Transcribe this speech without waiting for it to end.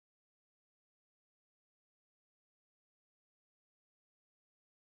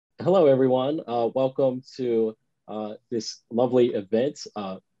Hello, everyone. Welcome to this lovely event,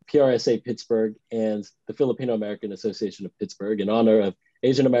 PRSA Pittsburgh and the Filipino American Association of Pittsburgh in honor of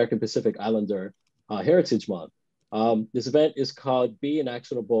Asian American Pacific Islander Heritage Month. This event is called Be an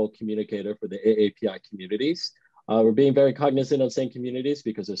Actionable Communicator for the AAPI Communities. We're being very cognizant of saying communities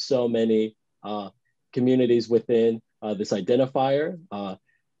because there's so many communities within this identifier.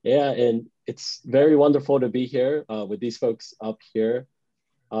 Yeah, and it's very wonderful to be here with these folks up here.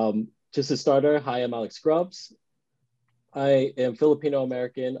 Just a starter, hi, I'm Alex Grubbs. I am Filipino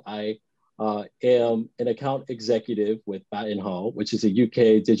American. I am an account executive with Batten Hall, which is a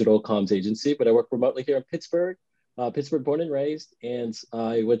UK digital comms agency, but I work remotely here in Pittsburgh, Pittsburgh born and raised, and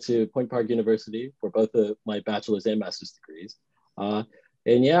I went to Point Park University for both of my bachelor's and master's degrees.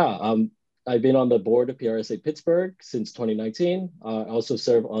 I've been on the board of PRSA Pittsburgh since 2019. I also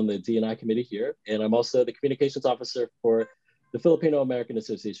serve on the D&I committee here, and I'm also the communications officer for the Filipino American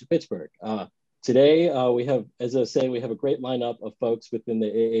Association Pittsburgh. Today, we have, as I say, we have a great lineup of folks within the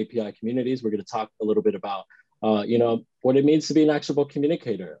AAPI communities. We're going to talk a little bit about, what it means to be an actionable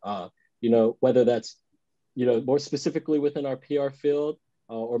communicator. Whether that's, more specifically within our PR field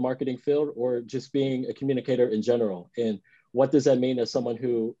or marketing field, or just being a communicator in general. And what does that mean as someone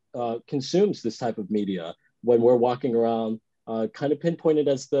who consumes this type of media when we're walking around kind of pinpointed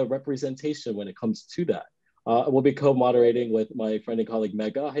as the representation when it comes to that. We'll be co-moderating with my friend and colleague,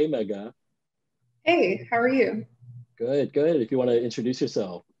 Mega. Hey, Mega. Hey, how are you? Good, good. If you want to introduce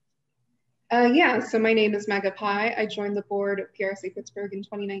yourself. So my name is Mega Pai. I joined the board of PRSA Pittsburgh in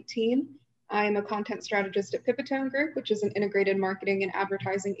 2019. I am a content strategist at Pipitone Group, which is an integrated marketing and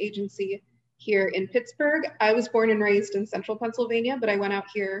advertising agency here in Pittsburgh. I was born and raised in central Pennsylvania, but I went out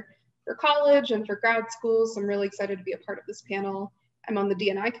here for college and for grad school, so I'm really excited to be a part of this panel. I'm on the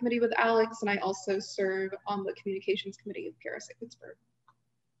D&I committee with Alex, and I also serve on the communications committee of PRSA Pittsburgh.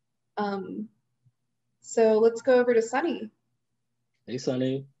 So let's go over to Sunny. Hey,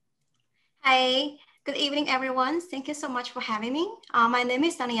 Sunny. Hi, good evening, everyone. Thank you so much for having me. My name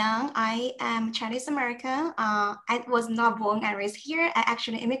is Sunny Yang. I am Chinese American. I was not born and raised here. I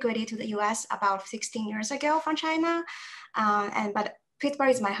actually immigrated to the US about 16 years ago from China. But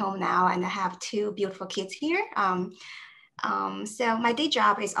Pittsburgh is my home now, and I have two beautiful kids here. So my day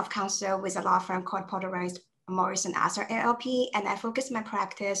job is of counsel with a law firm called Polarized Morrison Asser LLP, and I focus my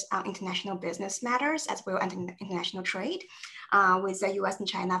practice on international business matters as well as international trade with the US and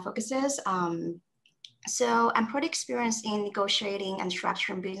China focuses. So I'm pretty experienced in negotiating and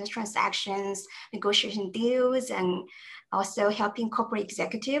structuring business transactions, negotiating deals, and also helping corporate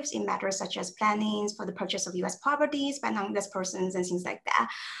executives in matters such as planning for the purchase of US properties by non-US persons and things like that.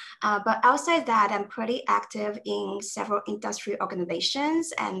 But outside that, I'm pretty active in several industry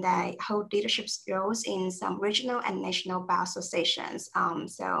organizations, and I hold leadership roles in some regional and national bar associations.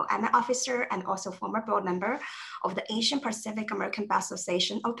 So I'm an officer and also former board member of the Asian Pacific American Bar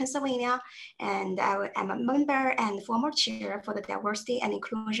Association of Pennsylvania, and I am a member and former chair for the Diversity and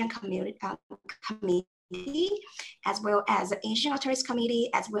Inclusion Committee, as well as the Asian Authorities Committee,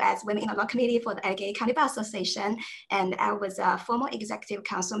 as well as Women in the Law Committee for the Allegheny County Bar Association. And I was a former executive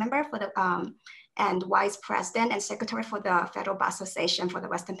council member for the and vice president and secretary for the Federal Bar Association for the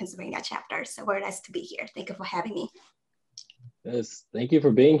Western Pennsylvania chapter. So very nice to be here. Thank you for having me. Yes, thank you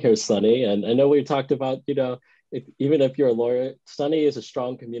for being here, Sunny. And I know we talked about, even if you're a lawyer, Sunny is a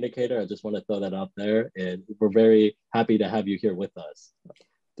strong communicator. I just want to throw that out there. And we're very happy to have you here with us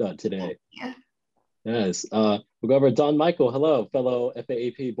today. Yeah. Yes, we'll go over to Don Michael. Hello, fellow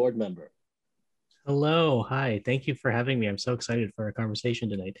FAAP board member. Hello, hi, thank you for having me. I'm so excited for our conversation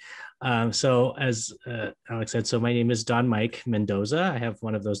tonight. So as Alex said, so my name is Don Mike Mendoza. I have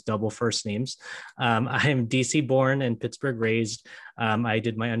one of those double first names. I'm DC born and Pittsburgh raised. I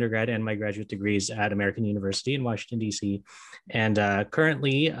did my undergrad and my graduate degrees at American University in Washington, DC. And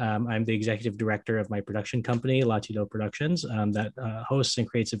currently, I'm the executive director of my production company, Latino Productions, that hosts and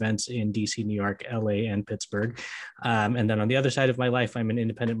creates events in DC, New York, LA, and Pittsburgh. And then on the other side of my life, I'm an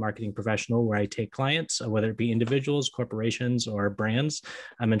independent marketing professional where I take clients, whether it be individuals, corporations, or brands,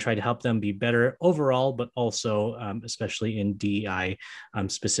 and try to help them be better overall, but also especially in DEI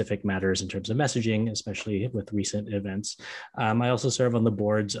specific matters in terms of messaging, especially with recent events. I also serve on the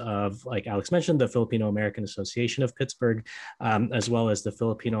boards of, like Alex mentioned, the Filipino American Association of Pittsburgh, as well as the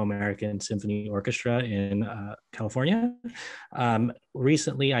Filipino American Symphony Orchestra in California.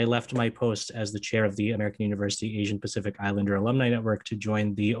 Recently, I left my post as the chair of the American University Asian Pacific Islander Alumni Network to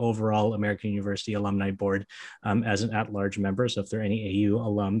join the overall American University Alumni Board as an at-large member. So if there are any AU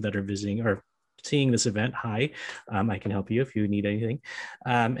alum that are visiting or seeing this event, hi, I can help you if you need anything.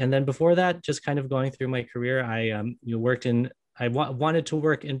 And then before that, just kind of going through my career, I worked in wanted to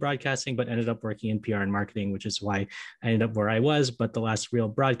work in broadcasting, but ended up working in PR and marketing, which is why I ended up where I was. But the last real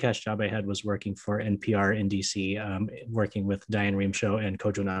broadcast job I had was working for NPR in DC, working with Diane Reamshow and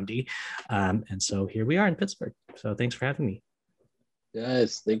Kojo Namdi. And so here we are in Pittsburgh. So thanks for having me.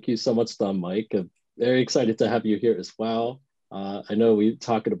 Yes, thank you so much, Don Mike. I'm very excited to have you here as well. I know we're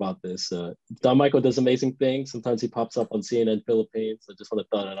talking about this. Don Michael does amazing things. Sometimes he pops up on CNN Philippines. I just want to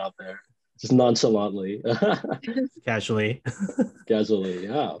throw that out there, just nonchalantly. Casually. Casually,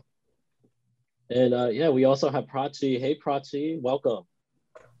 yeah. And yeah, we also have Prachi. Hey, Prachi, welcome.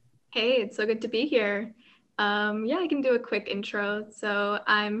 Hey, it's so good to be here. Yeah, I can do a quick intro. So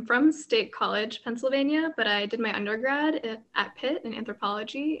I'm from State College, Pennsylvania, but I did my undergrad at Pitt in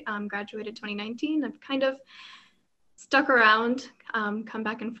anthropology, graduated 2019. I've kind of stuck around, come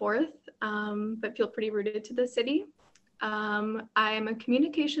back and forth, but feel pretty rooted to the city. I am a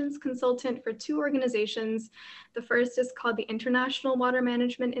communications consultant for two organizations. The first is called the International Water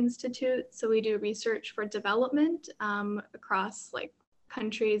Management Institute. So we do research for development across like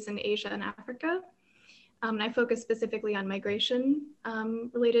countries in Asia and Africa. And I focus specifically on migration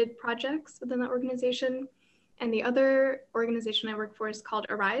related projects within that organization. And the other organization I work for is called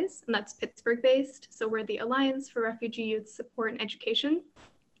ARISE, and that's Pittsburgh based. So we're the Alliance for Refugee Youth Support and Education.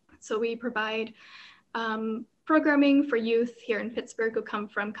 So we provide programming for youth here in Pittsburgh who come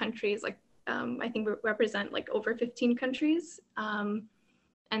from countries like, I think we represent like over 15 countries.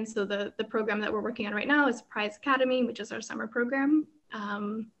 And so the program that we're working on right now is Prize Academy, which is our summer program.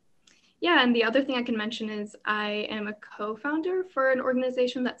 Yeah, and the other thing I can mention is I am a co-founder for an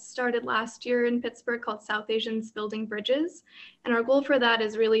organization that started last year in Pittsburgh called South Asians Building Bridges. And our goal for that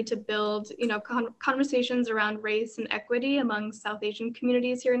is really to build, you know, conversations around race and equity among South Asian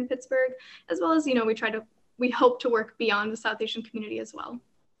communities here in Pittsburgh, as well as, you know, we hope to work beyond the South Asian community as well.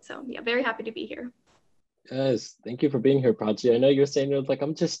 So yeah, very happy to be here. Yes, thank you for being here, Prachi. I know you're saying you're like,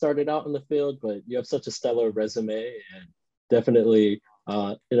 I'm just started out in the field, but you have such a stellar resume and definitely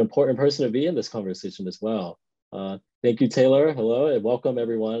an important person to be in this conversation as well. Thank you, Taylor. Hello and welcome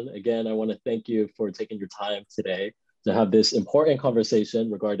everyone. Again, I want to thank you for taking your time today to have this important conversation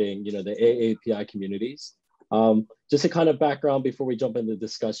regarding, you know, the AAPI communities. Just a kind of background before we jump into the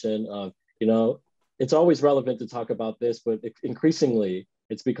discussion of, you know, it's always relevant to talk about this, but increasingly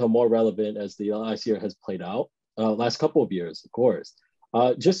it's become more relevant as the last year has played out, last couple of years, of course.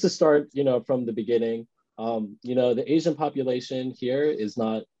 Just to start, you know, from the beginning, you know, the Asian population here is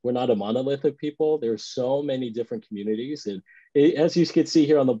we're not a monolith of people. There are so many different communities. And as you can see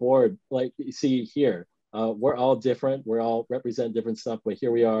here on the board, like you see here, we're all different. We all represent different stuff, but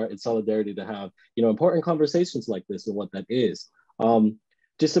here we are in solidarity to have, you know, important conversations like this and what that is.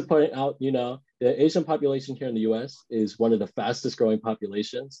 Just to point out, you know, the Asian population here in the US is one of the fastest growing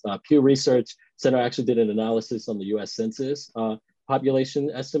populations. Pew Research Center actually did an analysis on the US Census population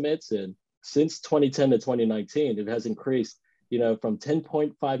estimates. And since 2010 to 2019, it has increased, you know, from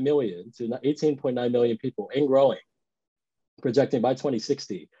 10.5 million to 18.9 million people and growing, projecting by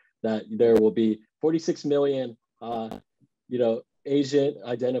 2060 that there will be 46 million, you know, Asian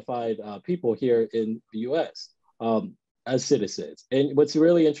identified people here in the US as citizens. And what's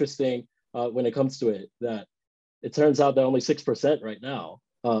really interesting when it comes to it, that it turns out that only 6% right now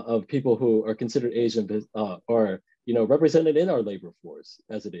of people who are considered Asian are, you know, represented in our labor force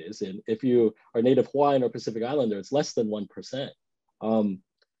as it is. And if you are Native Hawaiian or Pacific Islander, it's less than 1%.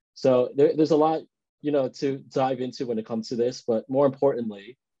 So there's a lot, you know, to dive into when it comes to this, but more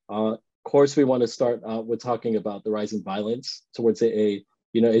importantly, of course, we want to start with talking about the rising violence towards you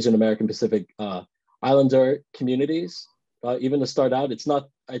know, Asian American Pacific Islander communities. Even to start out, it's not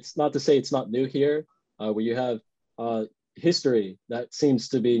to say it's not new here, where you have history that seems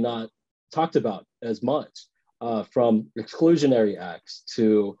to be not talked about as much. From exclusionary acts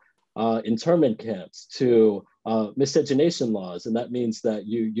to internment camps to miscegenation laws, and that means that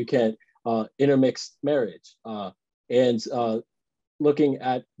you can't intermix marriage. And looking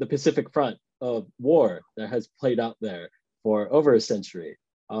at the Pacific Front of war that has played out there for over a century,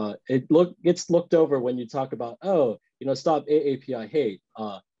 it gets looked over when you talk about, oh, you know, Stop AAPI Hate.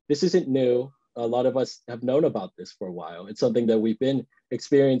 This isn't new. A lot of us have known about this for a while. It's something that we've been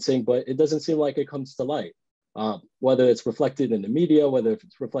experiencing, but it doesn't seem like it comes to light. Whether it's reflected in the media, whether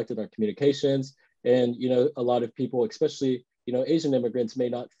it's reflected in our communications. And, you know, a lot of people, especially, you know, Asian immigrants may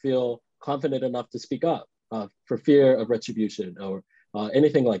not feel confident enough to speak up for fear of retribution or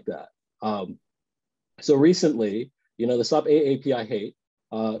anything like that. So recently, you know, the Stop AAPI Hate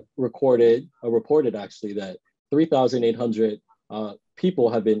reported actually that 3,800 people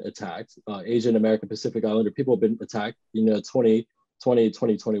have been attacked. Asian American Pacific Islander people have been attacked, you know, 2020,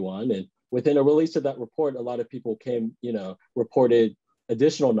 2021. And within a release of that report, a lot of people came, reported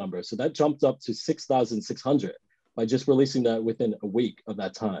additional numbers. So that jumped up to 6,600 by just releasing that within a week of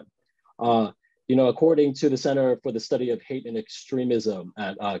that time. According to the Center for the Study of Hate and Extremism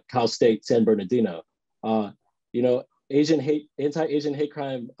at Cal State San Bernardino, anti-Asian hate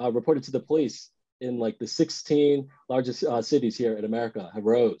crime reported to the police in like the 16 largest cities here in America have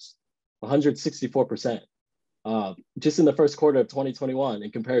rose 164%. Just in the first quarter of 2021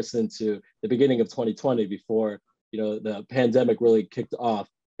 in comparison to the beginning of 2020 before the pandemic really kicked off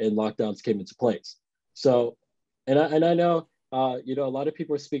and lockdowns came into place. So, and I know a lot of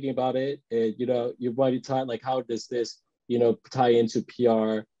people are speaking about it, and you've already taught like how does this tie into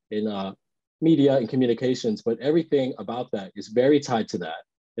PR and media and communications, but everything about that is very tied to that.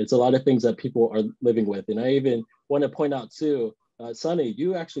 It's a lot of things that people are living with, and I even want to point out too, Sunny,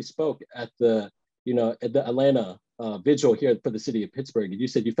 you actually spoke at the Atlanta vigil here for the city of Pittsburgh, and you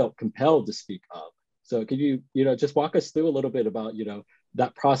said you felt compelled to speak up. So could you, just walk us through a little bit about,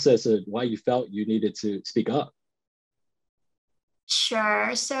 that process and why you felt you needed to speak up?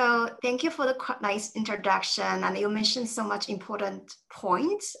 Sure. So thank you for the nice introduction. And you mentioned so much important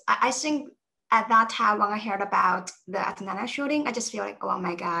points. I think at that time when I heard about the Atlanta shooting, I just feel like, oh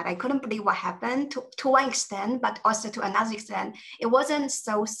my God, I couldn't believe what happened to one extent, but also to another extent, it wasn't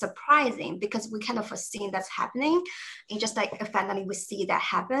so surprising because we kind of foreseen that's happening. It's just like finally we see that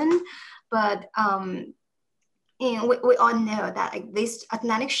happen. But we all know that like, this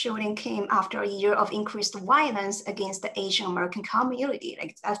Atlantic shooting came after a year of increased violence against the Asian American community.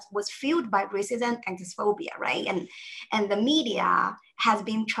 Like that was fueled by racism and xenophobia, right? And the media has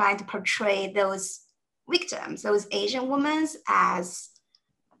been trying to portray those victims, those Asian women, as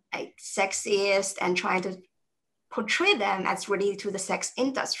like sexist and trying to portray them as related to the sex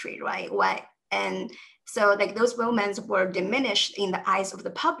industry, right? And so like those women were diminished in the eyes of the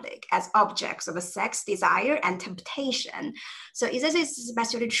public as objects of a sex desire and temptation. So this is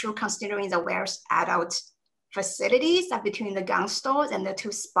especially true considering the various adult facilities that between the gun stores and the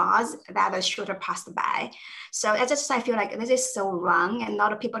two spas that the shooter passed by. So I feel like this is so wrong, and a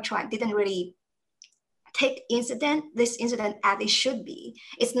lot of people didn't really take this incident as it should be.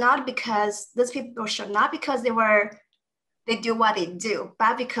 It's not because those people should not because they do what they do,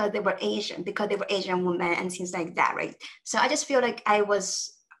 but because they were Asian women and things like that, right? So I just feel like I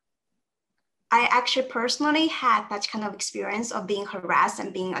actually personally had that kind of experience of being harassed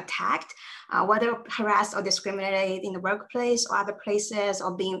and being attacked, whether harassed or discriminated in the workplace or other places,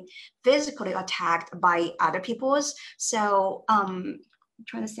 or being physically attacked by other people's. So I'm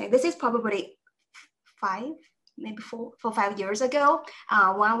trying to say, this is probably 5 years ago,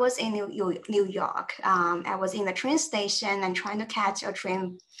 when I was in New York. I was in the train station and trying to catch a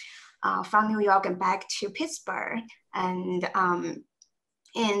train from New York and back to Pittsburgh. And I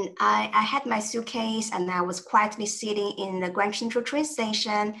had my suitcase and I was quietly sitting in the Grand Central train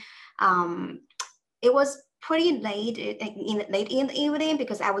station. It was pretty late in the evening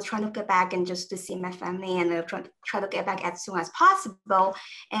because I was trying to get back and just to see my family and try to get back as soon as possible.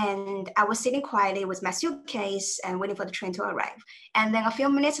 And I was sitting quietly with my suitcase and waiting for the train to arrive. And then a few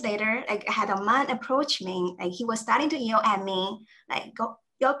minutes later, like I had a man approach me, like he was starting to yell at me, like, go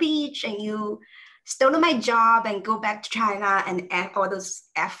your bitch, and you stole my job and go back to China, and all those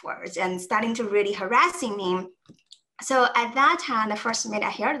F words, and starting to really harassing me. So at that time, the first minute I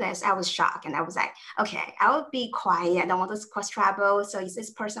heard this, I was shocked, and I was like, okay, I will be quiet. I don't want to cause trouble. So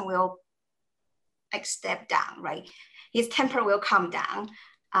this person will like step down, right? His temper will calm down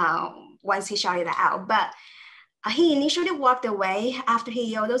once he shouted that out. But he initially walked away after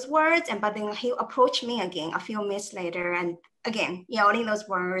he yelled those words, but then he approached me again a few minutes later, and again, yelling those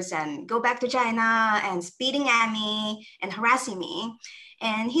words and go back to China and spitting at me and harassing me.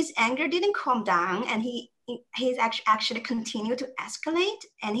 And his anger didn't calm down, and he's actually continued to escalate,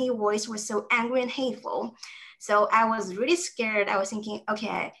 and his voice was so angry and hateful. So I was really scared. I was thinking,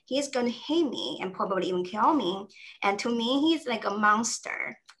 okay, he's gonna hit me and probably even kill me. And to me, he's like a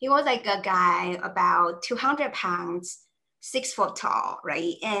monster. He was like a guy about 200 pounds, 6 foot tall,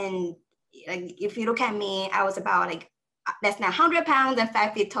 right? And like, if you look at me, I was about like less than 100 pounds and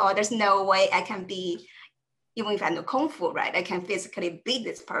 5 feet tall. There's no way I can be, even if I know Kung Fu, right? I can physically beat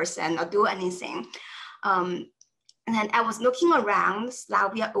this person or do anything. And then I was looking around,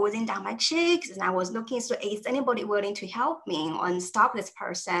 salvia oozing down my cheeks, and I was looking, so is anybody willing to help me or stop this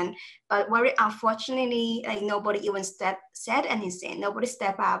person? But very unfortunately, like nobody even said anything. Nobody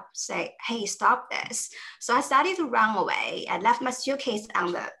stepped up, say, hey, stop this. So I started to run away. I left my suitcase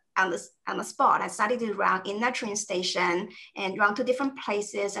on the spot. I started to run in the train station and run to different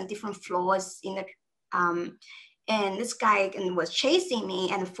places and different floors in the And this guy was chasing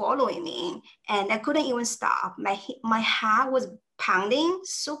me and following me, and I couldn't even stop. My heart was pounding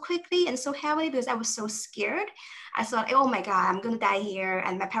so quickly and so heavily because I was so scared. I thought, oh my God, I'm gonna die here,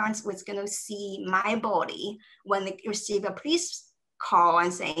 and my parents was gonna see my body when they receive a police call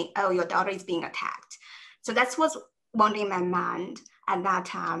and saying, oh, your daughter is being attacked. So that's what's wandering in my mind at that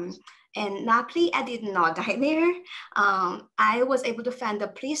time. And luckily, I did not die there. I was able to find the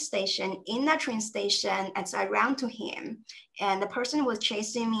police station in the train station, and so I ran to him. And the person who was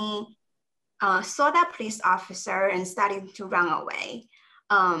chasing me saw that police officer and started to run away.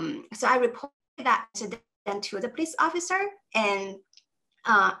 So I reported that incident to the police officer, and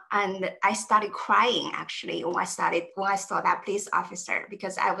I started crying actually when I saw that police officer,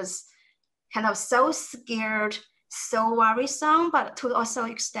 because I was kind of so scared, so worrisome, but to also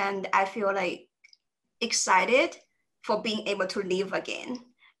extent, I feel like excited for being able to live again.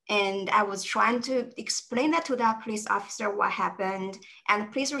 And I was trying to explain that to that police officer what happened, and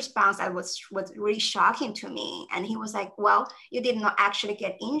the police response was really shocking to me. And he was like, well, you did not actually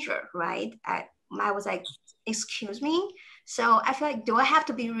get injured, right? I was like, excuse me? So I feel like, do I have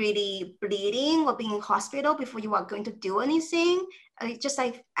to be really bleeding or being in hospital before you are going to do anything? I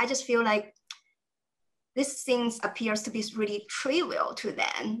just feel like these things appears to be really trivial to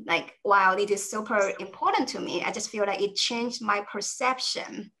them. Like, while it is super important to me, I just feel like it changed my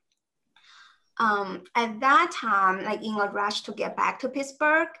perception. At that time, like in a rush to get back to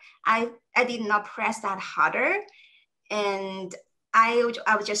Pittsburgh, I did not press that harder. And I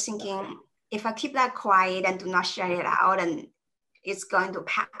was just thinking, if I keep that quiet and do not share it out, and it's going to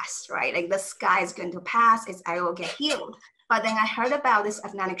pass, right? Like the sky is going to pass, I will get healed. But then I heard about this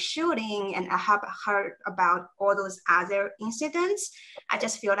athletic shooting, and I have heard about all those other incidents. I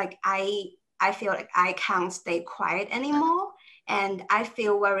just feel like I feel like I can't stay quiet anymore. And I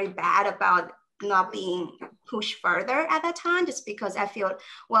feel very bad about not being pushed further at that time, just because I feel,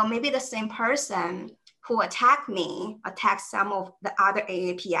 well, maybe the same person who attacked me attacked some of the other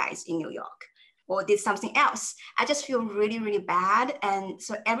AAPIs in New York, or did something else. I just feel really, really bad. And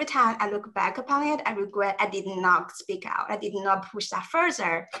so every time I look back upon it, I regret I did not speak out. I did not push that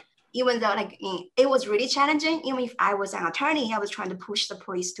further, even though like it was really challenging. Even if I was an attorney, I was trying to push the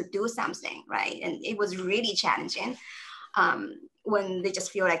police to do something, right? And it was really challenging when they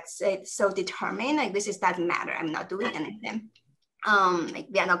just feel like so determined, like this doesn't matter, I'm not doing anything. Like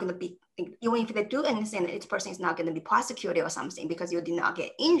they are not gonna be, even if they do anything, this person is not gonna be prosecuted or something because you did not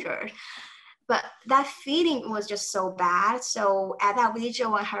get injured. But that feeling was just so bad. So at that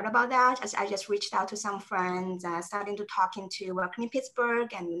vigil, when I heard about that, I just reached out to some friends, starting to talking to Working in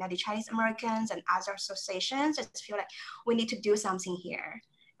Pittsburgh and United Chinese Americans and other associations. I just feel like we need to do something here.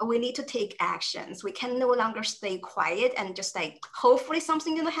 We need to take actions. We can no longer stay quiet and just like, hopefully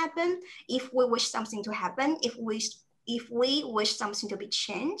something gonna happen. If we wish something to happen, if we wish something to be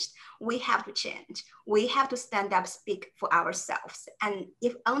changed, we have to change. We have to stand up, speak for ourselves. And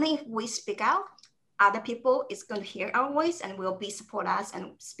if we speak out, other people is going to hear our voice and will support us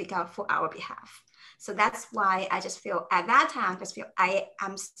and speak out for our behalf. So that's why I just feel at that time, I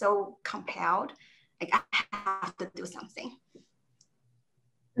am so compelled, like I have to do something.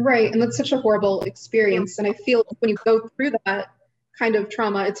 Right, and that's such a horrible experience. And I feel when you go through that kind of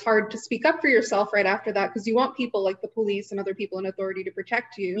trauma, it's hard to speak up for yourself right after that, because you want people like the police and other people in authority to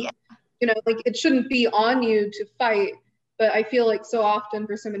protect you. Yeah. You know, like it shouldn't be on you to fight, but I feel like so often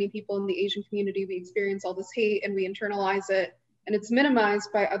for so many people in the Asian community, we experience all this hate and we internalize it, and it's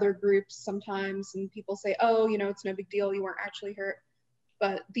minimized by other groups sometimes, and people say, oh, you know, it's no big deal, you weren't actually hurt.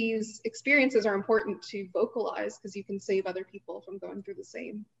 But these experiences are important to vocalize because you can save other people from going through the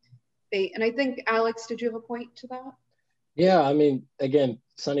same fate. And I think, Alex, did you have a point to that? Yeah, I mean, again,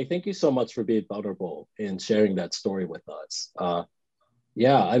 Sunny, thank you so much for being vulnerable and sharing that story with us.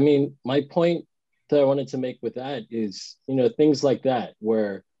 Yeah, I mean, my point that I wanted to make with that is, you know, things like that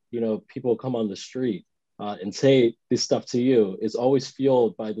where, you know, people come on the street and say this stuff to you is always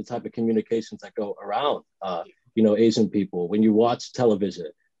fueled by the type of communications that go around, you know, Asian people. When you watch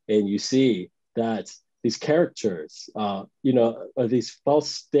television and you see that these characters, you know, are these false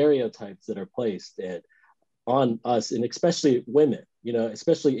stereotypes that are placed on us, and especially women, you know,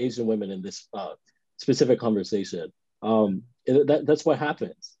 especially Asian women in this specific conversation. That's what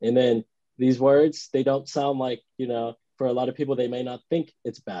happens. And then these words, they don't sound like, you know, for a lot of people, they may not think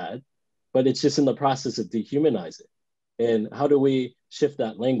it's bad, but it's just in the process of dehumanizing. And how do we shift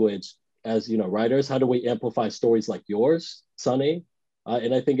that language as, you know, writers? How do we amplify stories like yours, Sunny?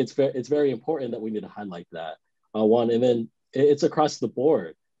 And I think it's very important that we need to highlight that, one. And then it's across the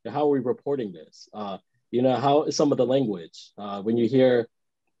board. How are we reporting this? You know, how some of the language, when you hear,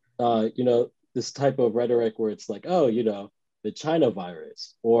 you know, this type of rhetoric where it's like, oh, the China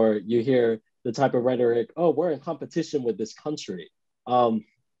virus, or you hear the type of rhetoric, oh, we're in competition with this country.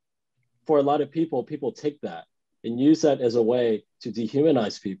 For a lot of people take that and use that as a way to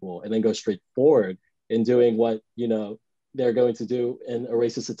dehumanize people and then go straight forward in doing what, they're going to do in a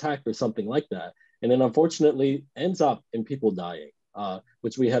racist attack or something like that. And then unfortunately ends up in people dying,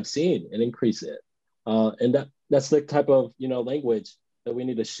 which we have seen an increase in. And that's the type of, language that we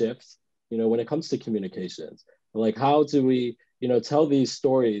need to shift, when it comes to communications. Like, how do we, tell these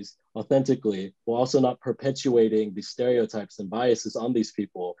stories authentically while also not perpetuating the stereotypes and biases on these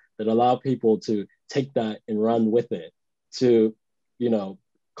people that allow people to take that and run with it to,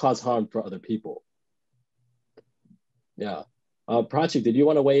 cause harm for other people. Yeah. Prachi, did you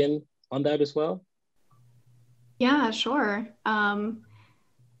want to weigh in on that as well? Yeah, sure.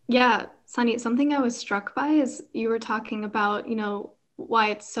 Yeah, Sunny, something I was struck by is you were talking about, why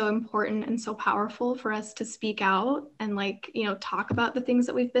it's so important and so powerful for us to speak out and talk about the things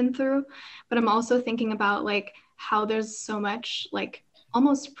that we've been through. But I'm also thinking about how there's so much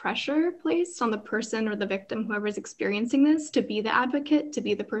almost pressure placed on the person or the victim, whoever's experiencing this, to be the advocate, to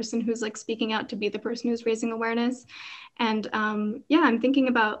be the person who's speaking out, to be the person who's raising awareness. And yeah, I'm thinking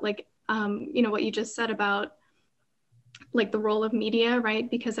about what you just said about the role of media, right?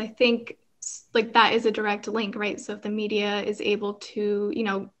 Because I think that is a direct link, right? So if the media is able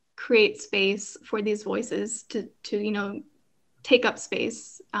to, create space for these voices to take up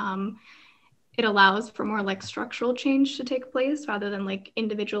space, it allows for more structural change to take place rather than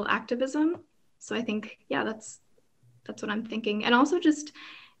individual activism. So I think, yeah, that's what I'm thinking. And also just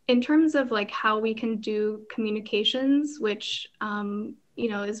in terms of how we can do communications, which,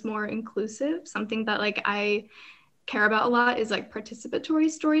 is more inclusive, something that I care about a lot is participatory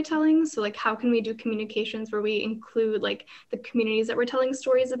storytelling. So how can we do communications where we include the communities that we're telling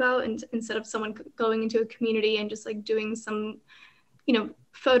stories about, and instead of someone going into a community and just doing some,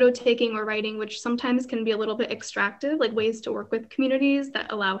 photo taking or writing, which sometimes can be a little bit extractive, ways to work with communities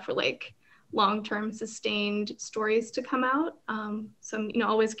that allow for long-term sustained stories to come out. So I'm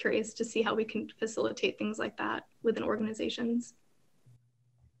always curious to see how we can facilitate things like that within organizations.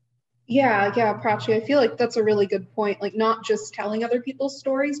 Yeah, Prachi, I feel like that's a really good point. Not just telling other people's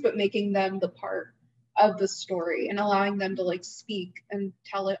stories, but making them the part of the story and allowing them to speak and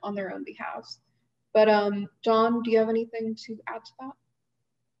tell it on their own behalf. But Don, do you have anything to add to that?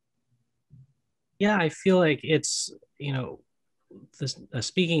 Yeah, I feel like it's,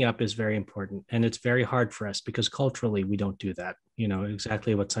 speaking up is very important, and it's very hard for us because culturally we don't do that.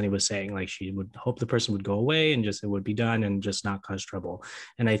 Exactly what Sunny was saying, she would hope the person would go away and just it would be done and just not cause trouble.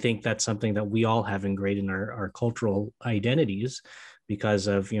 And I think that's something that we all have ingrained in our cultural identities because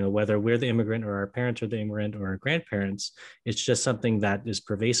of, whether we're the immigrant or our parents are the immigrant or our grandparents, it's just something that is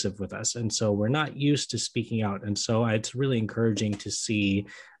pervasive with us. And so we're not used to speaking out. And so it's really encouraging to see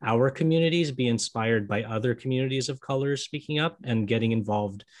our communities be inspired by other communities of color speaking up and getting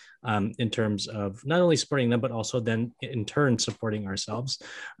involved in terms of not only supporting them, but also then in turn supporting ourselves.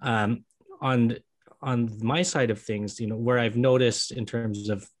 On my side of things, where I've noticed in terms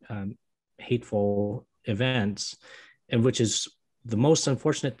of hateful events, and which is the most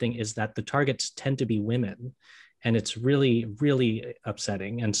unfortunate thing, is that the targets tend to be women. And it's really, really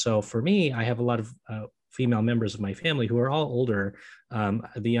upsetting. And so for me, I have a lot of female members of my family who are all older.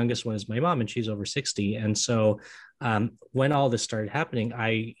 The youngest one is my mom, and she's over 60. And so when all this started happening,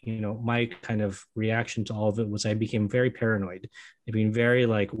 my kind of reaction to all of it was I became very paranoid. I've been very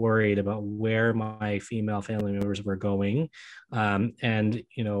worried about where my female family members were going, and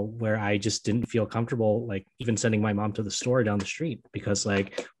where I just didn't feel comfortable even sending my mom to the store down the street, because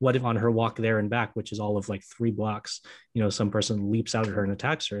what if on her walk there and back, which is all of 3 blocks, some person leaps out at her and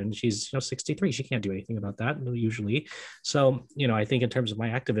attacks her, and she's 63, she can't do anything about that usually. So I think in terms of my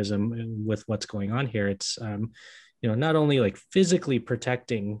activism with what's going on here, it's not only physically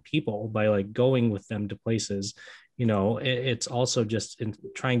protecting people by going with them to places, it's also just in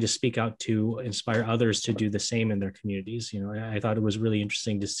trying to speak out to inspire others to do the same in their communities. I thought it was really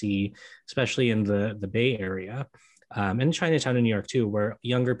interesting to see, especially in the Bay Area, and Chinatown in New York too, where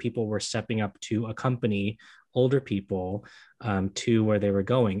younger people were stepping up to accompany older people to where they were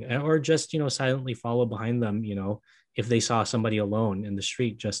going, or just silently follow behind them, if they saw somebody alone in the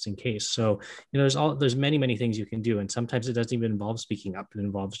street, just in case. So there's many things you can do, and sometimes it doesn't even involve speaking up. It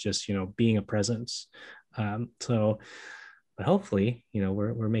involves just being a presence. But hopefully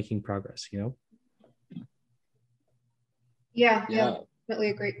we're making progress. Yeah, definitely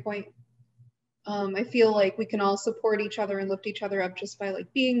a great point. I feel like we can all support each other and lift each other up just by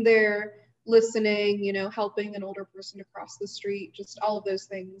being there, listening, helping an older person to cross the street, just all of those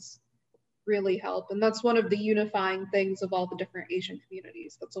things. really help. And that's one of the unifying things of all the different Asian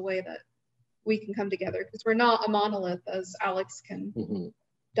communities. That's a way that we can come together, because we're not a monolith, as Alex can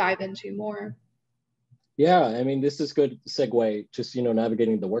dive into more. Yeah, I mean, this is good segue, just,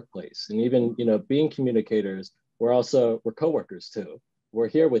 navigating the workplace. And even, being communicators, we're coworkers too. We're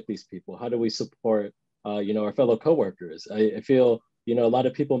here with these people. How do we support, our fellow coworkers? I feel, a lot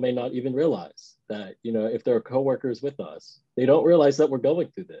of people may not even realize that, if they're coworkers with us, they don't realize that we're going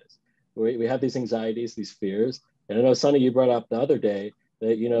through this. We have these anxieties, these fears. And I know, Sunny, you brought up the other day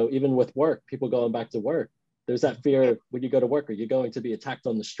that, even with work, people going back to work, there's that fear when you go to work, are you going to be attacked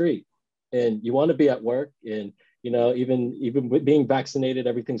on the street? And you want to be at work, and even with being vaccinated,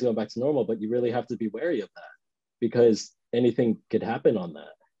 everything's going back to normal, but you really have to be wary of that, because anything could happen on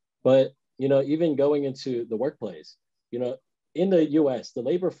that. But even going into the workplace, in the US, the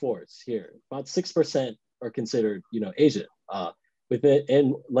labor force here, about 6% are considered Asian,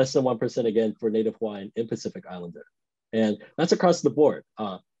 and less than 1% again for Native Hawaiian and Pacific Islander. And that's across the board.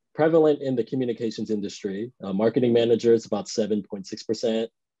 Prevalent in the communications industry, marketing managers about 7.6%,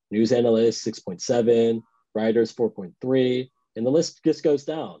 news analysts 6.7, writers 4.3, and the list just goes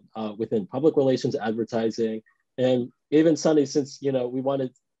down within public relations, advertising, and even Sunny, since we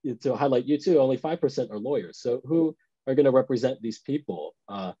wanted to highlight you too, only 5% are lawyers. So who are going to represent these people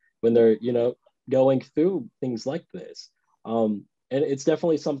when they're going through things like this? And it's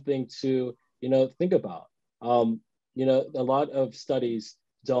definitely something to think about. A lot of studies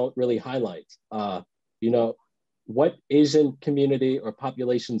don't really highlight what Asian community or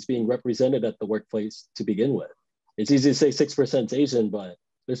populations being represented at the workplace to begin with. It's easy to say 6% is Asian, but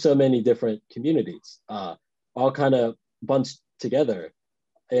there's so many different communities, all kind of bunched together.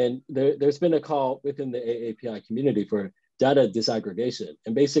 And there's been a call within the AAPI community for data disaggregation.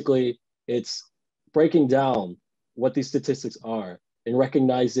 And basically it's breaking down what these statistics are and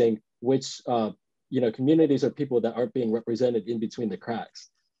recognizing which communities or people that aren't being represented in between the cracks.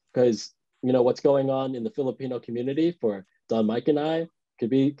 Because what's going on in the Filipino community for Don, Mike, and I could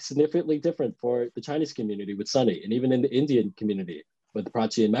be significantly different for the Chinese community with Sunny, and even in the Indian community with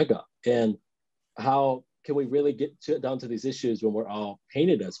Prachi and Mega. And how can we really get down to these issues when we're all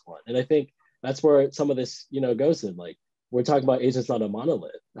painted as one? And I think that's where some of this, goes in. Like, we're talking about Asians not a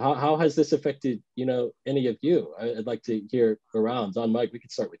monolith. How has this affected, any of you? I'd like to hear around. Don, Mike, we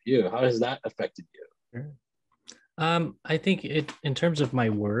could start with you. How has that affected you? Sure. I think in terms of my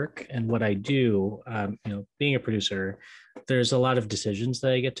work and what I do, being a producer, there's a lot of decisions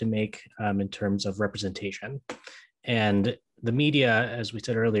that I get to make in terms of representation. And the media, as we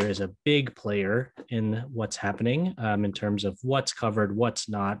said earlier, is a big player in what's happening in terms of what's covered, what's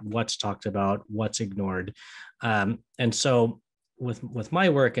not, what's talked about, what's ignored. And so with my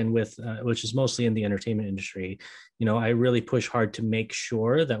work and with which is mostly in the entertainment industry, I really push hard to make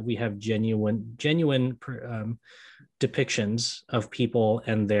sure that we have genuine depictions of people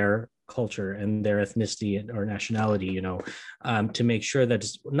and their culture and their ethnicity or nationality, to make sure that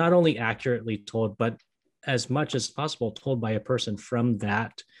it's not only accurately told, but as much as possible told by a person from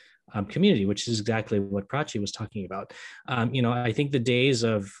that community, which is exactly what Prachi was talking about. I think the days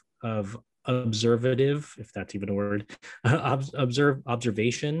of observative, if that's even a word,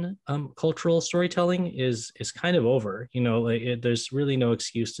 observation cultural storytelling is kind of over. There's really no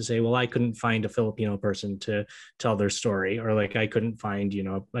excuse to say, well, I couldn't find a Filipino person to tell their story, or like I couldn't find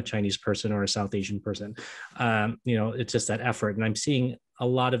a Chinese person or a South Asian person. It's just that effort, and I'm seeing a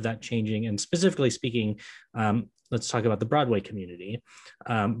lot of that changing. And specifically speaking, let's talk about the Broadway community.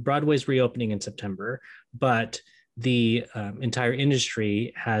 Broadway's reopening in September, but the entire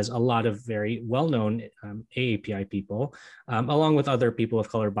industry has a lot of very well-known AAPI people, along with other people of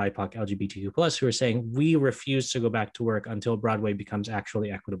color, BIPOC, LGBTQ+, who are saying, we refuse to go back to work until Broadway becomes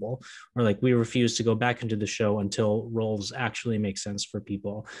actually equitable, or like, we refuse to go back into the show until roles actually make sense for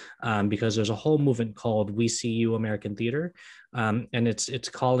people, because there's a whole movement called We See You American Theater, and it's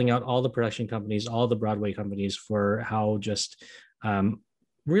calling out all the production companies, all the Broadway companies, for how just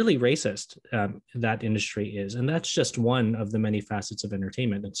really racist that industry is. And that's just one of the many facets of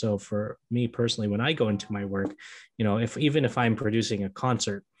entertainment. And so for me personally, when I go into my work, even if I'm producing a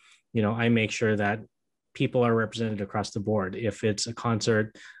concert, I make sure that people are represented across the board. If it's a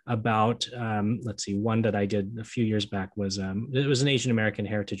concert about, let's see, one that I did a few years back was, it was an Asian American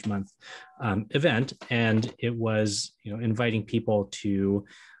Heritage Month event. And it was, inviting people to,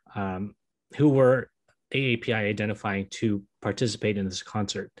 who were AAPI identifying to participate in this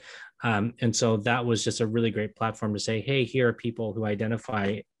concert. And so that was just a really great platform to say, hey, here are people who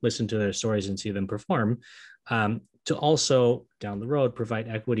identify, listen to their stories and see them perform. to also down the road provide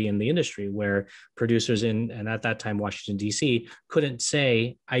equity in the industry, where producers and at that time Washington D.C. couldn't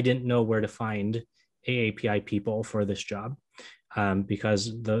say, I didn't know where to find AAPI people for this job,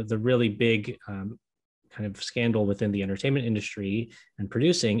 because the really big kind of scandal within the entertainment industry and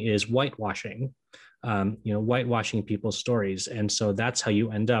producing is whitewashing. Whitewashing people's stories. And so that's how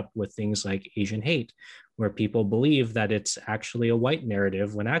you end up with things like Asian hate, where people believe that it's actually a white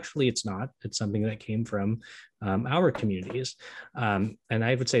narrative when actually it's not. It's something that came from our communities. And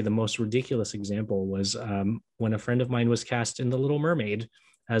I would say the most ridiculous example was when a friend of mine was cast in The Little Mermaid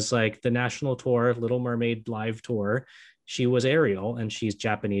as like the national tour, Little Mermaid live tour. She was Ariel, and she's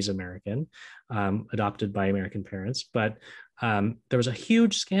Japanese American, adopted by American parents. But there was a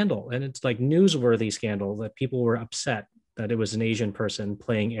huge scandal, and it's like newsworthy scandal, that people were upset that it was an Asian person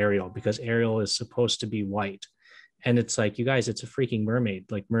playing Ariel, because Ariel is supposed to be white. And it's like, you guys, it's a freaking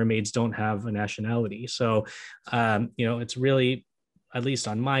mermaid. Like, mermaids don't have a nationality. So, it's really, at least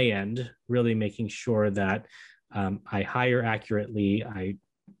on my end, really making sure that I hire accurately, I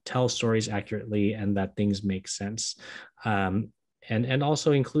tell stories accurately, and that things make sense. And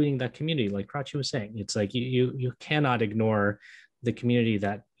also including that community, like Prachi was saying. It's like you cannot ignore the community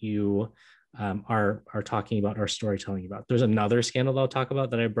that you are talking about, or storytelling about. There's another scandal I'll talk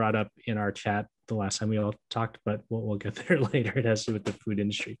about that I brought up in our chat the last time we all talked, but we'll get there later. It has to do with the food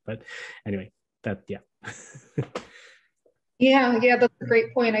industry. But anyway, yeah. Yeah, that's a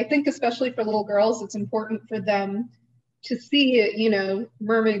great point. I think especially for little girls, it's important for them to see,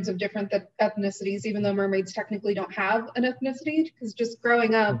 mermaids of different ethnicities, even though mermaids technically don't have an ethnicity, because just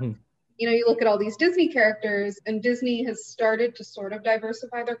growing up, Mm-hmm. You look at all these Disney characters, and Disney has started to sort of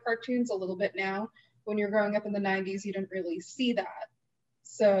diversify their cartoons a little bit now. When you're growing up in the 90s, you didn't really see that.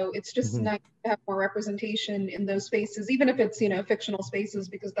 So it's just Mm-hmm. nice to have more representation in those spaces, even if it's, fictional spaces,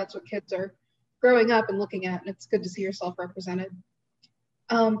 because that's what kids are growing up and looking at, and it's good to see yourself represented.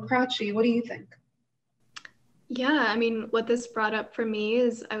 Prachi, what do you think? Yeah, I mean, what this brought up for me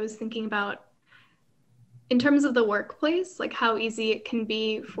is I was thinking about, in terms of the workplace, like how easy it can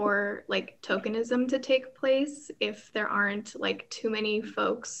be for like tokenism to take place if there aren't like too many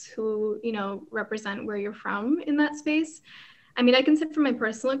folks who, represent where you're from in that space. I mean, I can say from my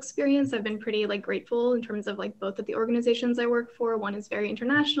personal experience, I've been pretty like grateful in terms of like both of the organizations I work for. One is very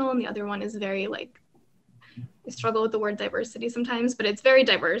international and the other one is very like, I struggle with the word diversity sometimes, but it's very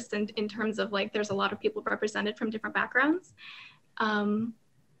diverse in terms of like, there's a lot of people represented from different backgrounds.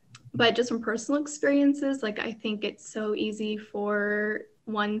 But just from personal experiences, like I think it's so easy for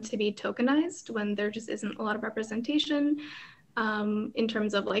one to be tokenized when there just isn't a lot of representation. In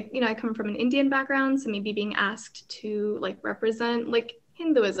terms of like, I come from an Indian background, so maybe being asked to like represent like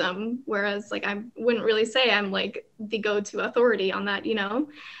Hinduism, whereas like I wouldn't really say I'm like the go-to authority on that,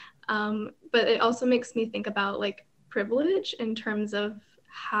 but it also makes me think about like privilege in terms of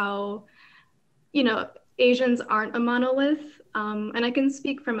how, Asians aren't a monolith. And I can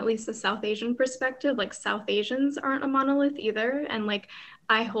speak from at least the South Asian perspective, like South Asians aren't a monolith either. And like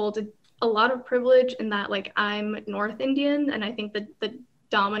I hold a lot of privilege in that like I'm North Indian, and I think that the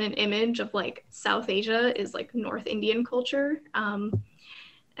dominant image of like South Asia is like North Indian culture.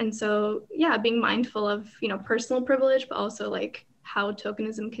 And so, yeah, being mindful of, personal privilege, but also like how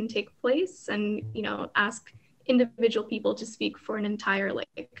tokenism can take place, and, ask individual people to speak for an entire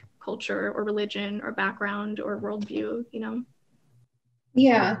like culture or religion or background or worldview,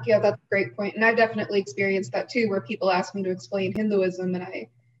 Yeah, that's a great point. And I've definitely experienced that too, where people ask me to explain Hinduism and I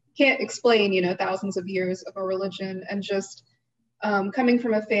can't explain, thousands of years of a religion. And just coming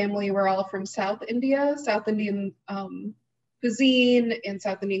from a family, we're all from South India, South Indian cuisine and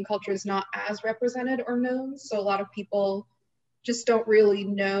South Indian culture is not as represented or known. So a lot of people just don't really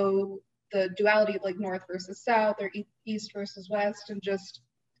know the duality of like North versus South or East versus West, and just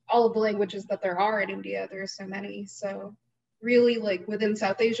all of the languages that there are in India. There are so many. So really, like within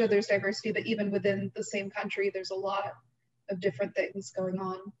South Asia, there's diversity, but even within the same country, there's a lot of different things going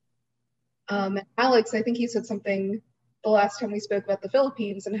on. And Alex, I think you said something the last time we spoke about the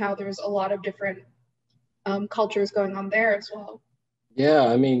Philippines and how there's a lot of different cultures going on there as well. Yeah,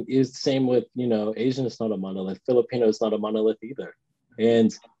 I mean, it's the same with, Asian is not a monolith. Filipino is not a monolith either.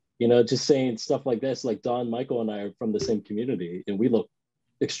 And, just saying stuff like this, like Don, Michael, and I are from the same community, and we look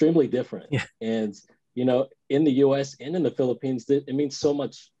extremely different. Yeah. And, in the US and in the Philippines, it means so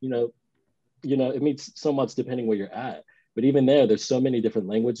much, it means so much depending where you're at. But even there's so many different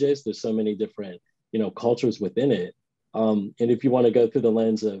languages, there's so many different, cultures within it. And if you want to go through the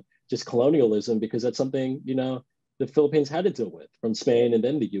lens of just colonialism, because that's something, the Philippines had to deal with from Spain and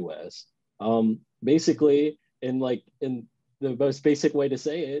then the US. Basically, in the most basic way to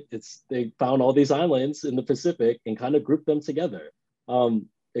say it, it's they found all these islands in the Pacific and kind of grouped them together.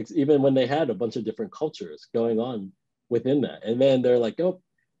 Even when they had a bunch of different cultures going on within that. And then they're like, oh,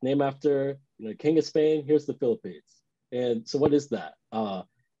 name after, you know, King of Spain, here's the Philippines. And so what is that?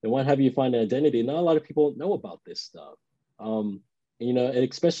 And what have you find an identity? Not a lot of people know about this stuff. You know, and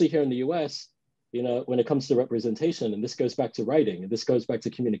especially here in the US, you know, when it comes to representation, and this goes back to writing, and this goes back to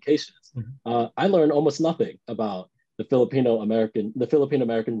communications, I learned almost nothing about the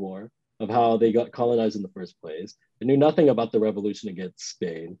Philippine-American War, of how they got colonized in the first place. I knew nothing about the revolution against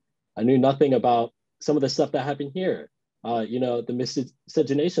Spain. I knew nothing about some of the stuff that happened here. You know, the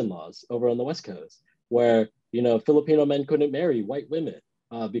miscegenation laws over on the West Coast, where, you know, Filipino men couldn't marry white women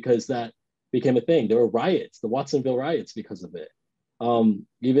because that became a thing. There were riots, the Watsonville riots because of it.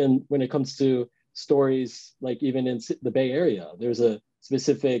 Even when it comes to stories, like even in the Bay Area, there's a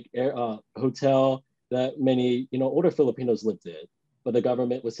specific hotel that many, you know, older Filipinos lived in, but the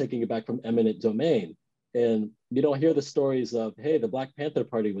government was taking it back from eminent domain. And you don't hear the stories of, hey, the Black Panther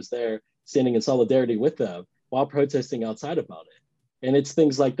Party was there standing in solidarity with them while protesting outside about it. And it's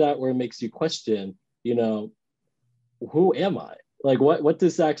things like that where it makes you question, you know, who am I? Like, what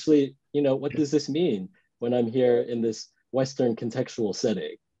does actually, you know, what does this mean when I'm here in this Western contextual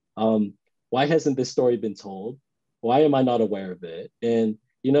setting? Why hasn't this story been told? Why am I not aware of it? And,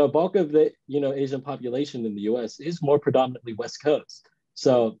 you know, bulk of the, you know, Asian population in the US is more predominantly West Coast.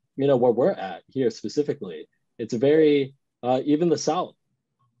 So, you know, where we're at here specifically, it's a very, even the South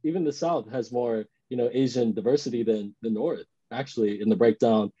has more, you know, Asian diversity than the North, actually, in the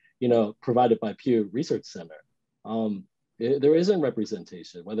breakdown, you know, provided by Pew Research Center. There isn't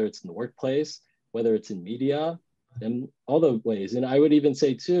representation, whether it's in the workplace, whether it's in media, and all the ways. And I would even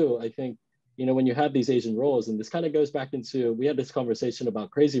say too, I think, you know, when you have these Asian roles, and this kind of goes back into, we had this conversation about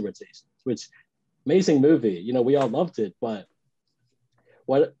Crazy Rich Asians, which amazing movie, you know, we all loved it, but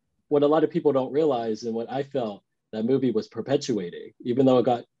what a lot of people don't realize, and what I felt that movie was perpetuating, even though it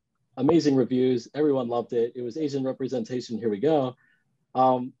got amazing reviews, everyone loved it, it was Asian representation, here we go.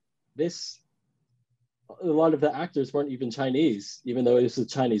 A lot of the actors weren't even Chinese, even though it was a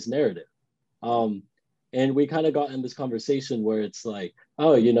Chinese narrative. And we kind of got in this conversation where it's like,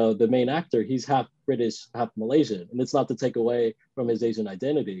 oh, you know, the main actor, he's half British, half Malaysian. And it's not to take away from his Asian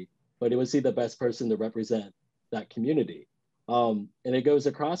identity, but was he the best person to represent that community? And it goes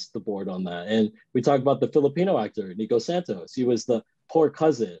across the board on that. And we talk about the Filipino actor, Nico Santos. He was the poor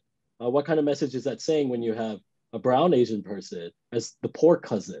cousin. What kind of message is that saying when you have a brown Asian person as the poor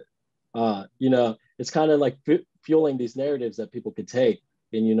cousin? You know, it's kind of like fueling these narratives that people could take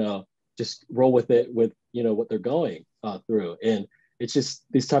and, you know, just roll with it with, you know, what they're going through. And it's just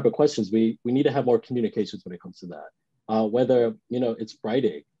these type of questions. We need to have more communications when it comes to that. Whether, you know, it's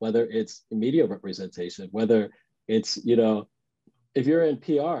writing, whether it's media representation, whether it's, you know, if you're in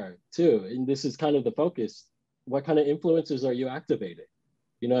PR too, and this is kind of the focus, what kind of influencers are you activating?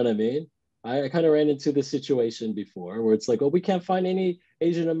 You know what I mean? I kind of ran into this situation before where it's like, oh, we can't find any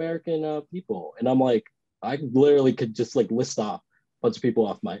Asian American people. And I'm like, I literally could just like list off a bunch of people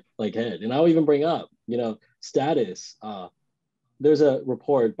off my like head. And I'll even bring up, you know, Status. There's a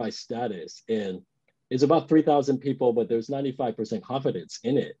report by Status, and it's about 3,000 people, but there's 95% confidence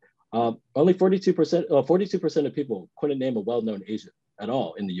in it. Only 42% of people couldn't name a well-known Asian at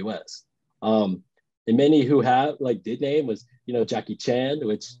all in the US. And many who have like did name was, you know, Jackie Chan,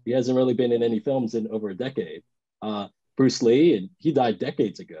 which he hasn't really been in any films in over a decade. Bruce Lee, and he died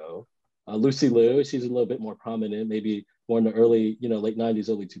decades ago. Lucy Liu, she's a little bit more prominent, maybe more in the early, you know, late 90s,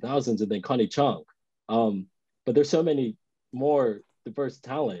 early 2000s, and then Connie Chung. But there's so many more diverse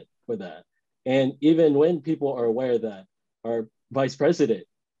talent for that. And even when people are aware that our vice president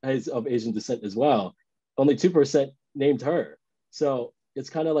is of Asian descent as well, only 2% named her. So it's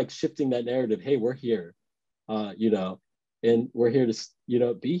kind of like shifting that narrative. Hey, we're here, you know, and we're here to, you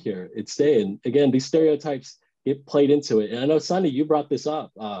know, be here and stay. And again, these stereotypes get played into it. And I know, Sunny, you brought this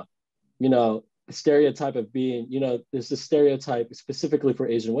up, you know, the stereotype of being, you know, there's this stereotype specifically for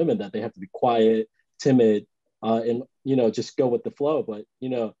Asian women that they have to be quiet, timid, and, you know, just go with the flow. But, you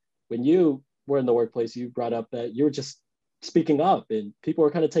know, when you were in the workplace, you brought up that you were just speaking up and people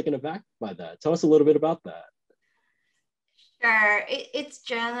were kind of taken aback by that. Tell us a little bit about that. Sure. It's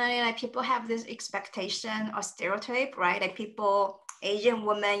generally like people have this expectation or stereotype, right? Like people, Asian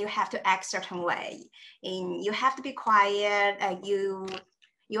women, you have to act certain way, and you have to be quiet. Like you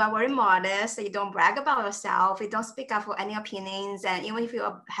are very modest. So you don't brag about yourself. You don't speak up for any opinions. And even if you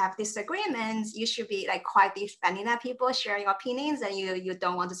have disagreements, you should be like quite defending at people, sharing opinions, and you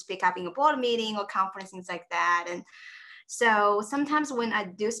don't want to speak up in a board meeting or conference, things like that. And so sometimes when I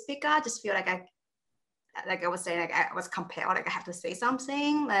do speak up, I just feel like like I was saying, like I was compelled, like I have to say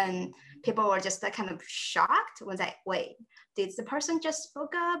something, and people were just like kind of shocked when like, wait, did the person just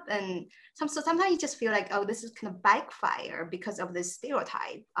spoke up? And so sometimes you just feel like, oh, this is kind of backfire because of this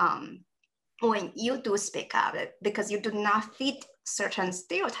stereotype. When you do speak up, because you do not fit certain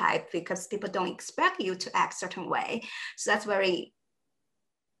stereotype, because people don't expect you to act certain way. So that's very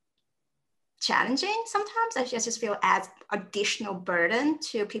challenging sometimes. I just feel as additional burden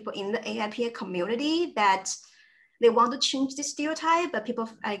to people in the AAPI community that they want to change the stereotype, but people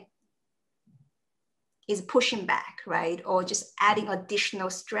like is pushing back, right? Or just adding additional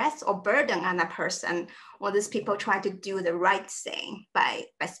stress or burden on that person, or these people try to do the right thing by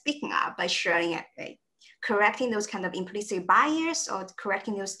speaking up, by sharing it, right? Correcting those kind of implicit bias or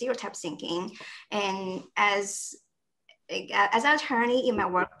correcting those stereotype thinking. And as an attorney in my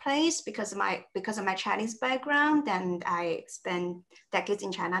workplace, because of my Chinese background, and I spent decades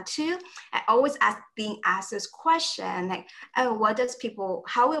in China too, I always being asked this question, like, oh,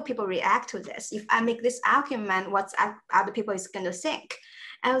 how will people react to this? If I make this argument, what's other people is going to think?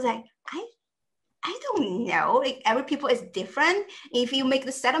 I was like, I don't know. Like, every people is different. If you make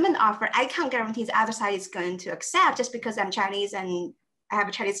the settlement offer, I can't guarantee the other side is going to accept. Just because I'm Chinese and I have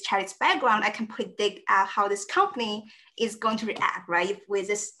a Chinese background, I can predict how this company is going to react, right? With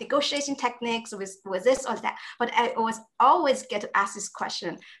this negotiation techniques, with this or that. But I always get to ask this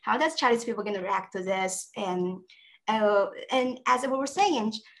question: how does Chinese people going to react to this? And as we were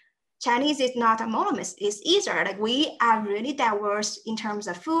saying, Chinese is not a monogamous either. Like, we are really diverse in terms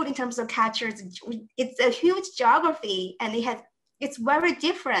of food, in terms of cultures. It's a huge geography, and it's very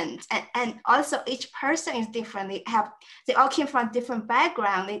different. And also each person is different. They all came from different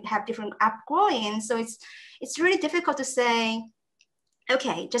background. They have different upbringing. So it's really difficult to say,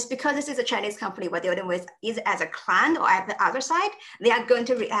 okay, just because this is a Chinese company we're dealing with, either as a client or at the other side, they are going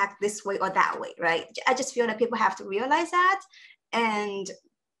to react this way or that way, right? I just feel that people have to realize that, and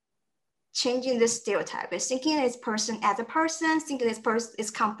changing this stereotype, is thinking this person as a person, thinking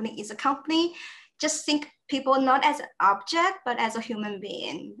this company is a company. Just think people not as an object, but as a human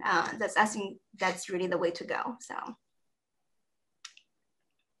being. I think that's really the way to go. So.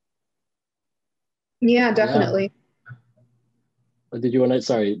 Yeah, definitely. Yeah. Did you want to,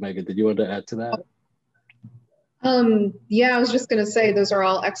 sorry, Megan, did you want to add to that? Yeah, I was just going to say, those are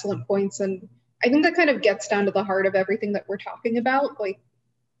all excellent points. And I think that kind of gets down to the heart of everything that we're talking about. Like,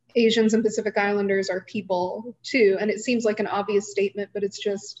 Asians and Pacific Islanders are people too. And it seems like an obvious statement, but it's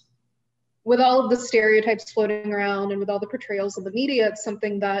just, with all of the stereotypes floating around and with all the portrayals in the media, it's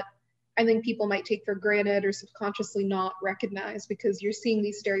something that I think people might take for granted or subconsciously not recognize, because you're seeing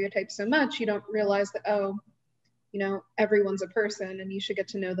these stereotypes so much, you don't realize that, oh, everyone's a person and you should get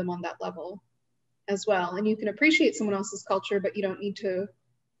to know them on that level as well. And you can appreciate someone else's culture, but you don't need to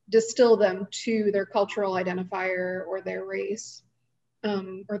distill them to their cultural identifier or their race,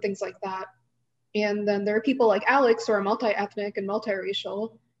 or things like that. And then there are people like Alex who are multi-ethnic and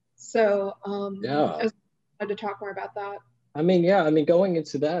multiracial. So yeah, I wanted to talk more about that. Going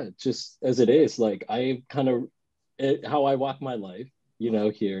into that, just as it is, like, I kind of, how I walk my life,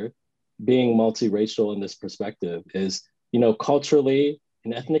 here, being multiracial in this perspective is, culturally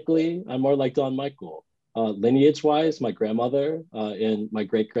and ethnically, I'm more like Don Michael. Lineage-wise, my grandmother and my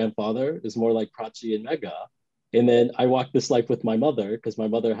great-grandfather is more like Prachi and Mega. And then I walk this life with my mother, because my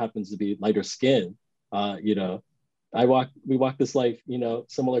mother happens to be lighter skin. We walk this life,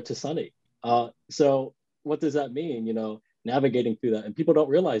 similar to Sunny. So what does that mean? Navigating through that, and people don't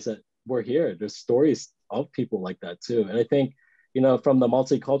realize that we're here. There's stories of people like that too. And I think, from the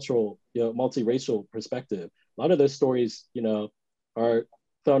multicultural, multiracial perspective, a lot of those stories, are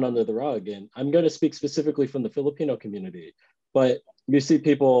thrown under the rug. And I'm going to speak specifically from the Filipino community, but you see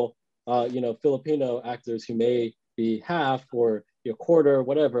people, Filipino actors who may be half or quarter,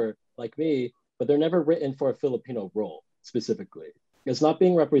 whatever, like me, but they're never written for a Filipino role specifically. It's not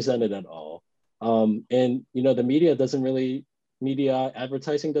being represented at all. And the media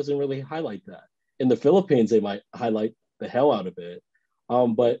advertising doesn't really highlight that. In the Philippines, they might highlight the hell out of it.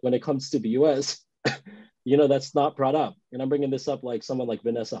 But when it comes to the US, that's not brought up. And I'm bringing this up, like someone like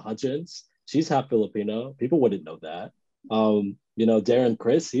Vanessa Hudgens, she's half Filipino. People wouldn't know that. Darren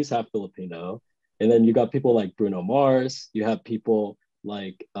Criss, he's half Filipino. And then you got people like Bruno Mars. You have people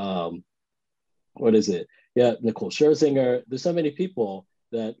like, Nicole Scherzinger. There's so many people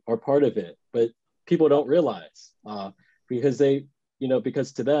that are part of it, but people don't realize because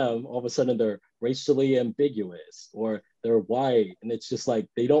because to them, all of a sudden they're racially ambiguous or they're white. And it's just like,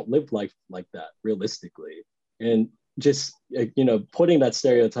 they don't live life like that realistically. And just, putting that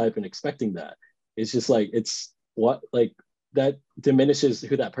stereotype and expecting that, it's just like, it's what, like, that diminishes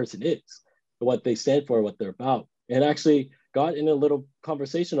who that person is. what they stand for, what they're about. And actually got in a little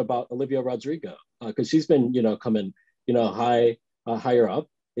conversation about Olivia Rodrigo, because she's been, coming, higher up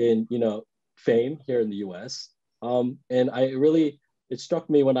in, fame here in the US. And it struck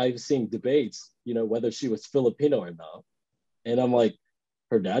me when I was seeing debates, whether she was Filipino or not. And I'm like,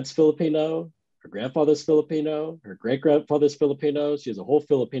 her dad's Filipino, her grandfather's Filipino, her great-grandfather's Filipino. She has a whole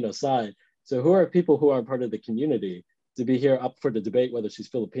Filipino side. So who are people who aren't part of the community to be here up for the debate whether she's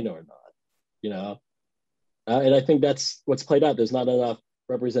Filipino or not, and I think that's what's played out. There's not enough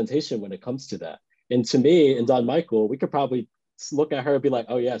representation when it comes to that. And to me and Don Michael, we could probably look at her and be like,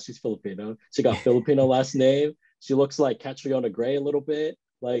 oh yeah, she's Filipino. She got Filipino last name. She looks like Catriona Gray a little bit.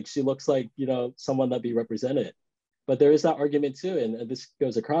 Like she looks like, someone that be represented. But there is that argument too. And this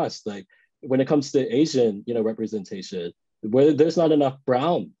goes across, like when it comes to Asian, representation, where there's not enough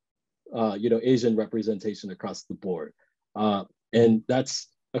brown, Asian representation across the board. And that's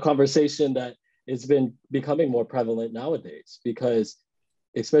a conversation that it's been becoming more prevalent nowadays, because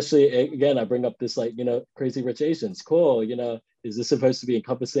especially, again, I bring up this Crazy Rich Asians. Cool, is this supposed to be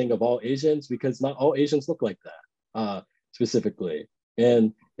encompassing of all Asians? Because not all Asians look like that specifically.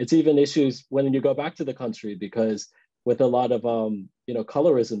 And it's even issues when you go back to the country, because with a lot of,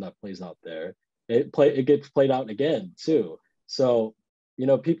 colorism that plays out there, it gets played out again too. So, a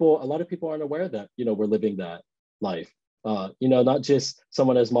lot of people aren't aware that, we're living that life. Not just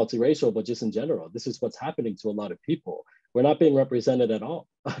someone as multiracial, but just in general. This is what's happening to a lot of people. We're not being represented at all.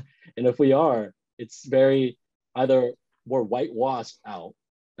 And if we are, it's very either we're whitewashed out,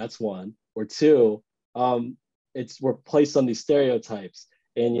 that's one, or two, we're placed on these stereotypes.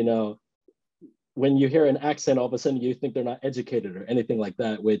 And, when you hear an accent, all of a sudden you think they're not educated or anything like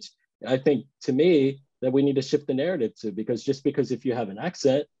that, which I think to me that we need to shift the narrative to, because just because if you have an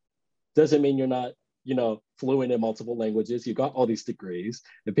accent doesn't mean you're not, fluent in multiple languages. You got all these degrees,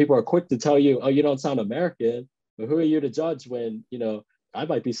 and people are quick to tell you, oh, you don't sound American, but who are you to judge when, I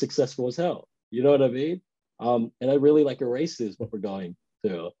might be successful as hell. You know what I mean? And I really erases what we're going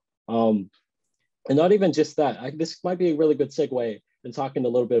through. And not even just that, this might be a really good segue in talking a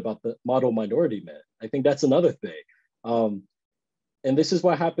little bit about the model minority myth. I think that's another thing. And this is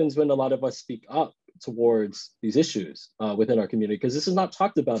what happens when a lot of us speak up towards these issues within our community, because this is not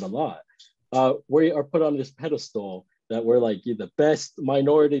talked about a lot. We are put on this pedestal that we're the best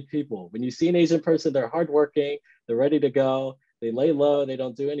minority people. When you see an Asian person, they're hardworking, they're ready to go, they lay low, they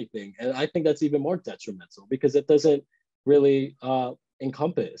don't do anything. And I think that's even more detrimental, because it doesn't really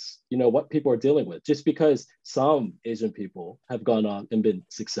encompass, what people are dealing with. Just because some Asian people have gone on and been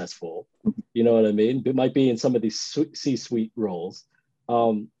successful, you know what I mean? It might be in some of these C-suite roles.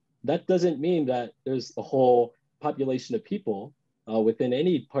 That doesn't mean that there's a whole population of people within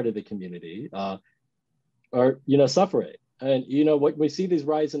any part of the community are suffering. And what we see, these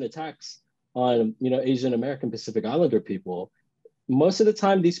rise in attacks on Asian American Pacific Islander people, most of the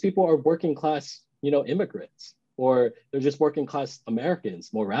time these people are working class immigrants, or they're just working class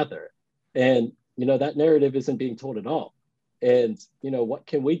Americans more rather. And that narrative isn't being told at all. And what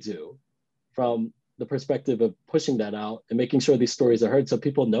can we do from the perspective of pushing that out and making sure these stories are heard so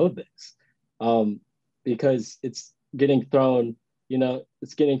people know this? Because it's getting thrown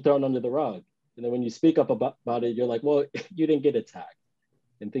under the rug. And then when you speak up about it, you're like, well, you didn't get attacked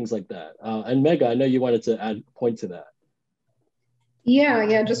and things like that. And Mega, I know you wanted to add a point to that.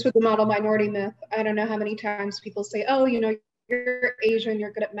 Yeah, just with the model minority myth, I don't know how many times people say, oh, you're Asian,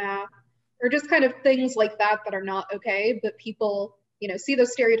 you're good at math, or just kind of things like that are not okay, but people, see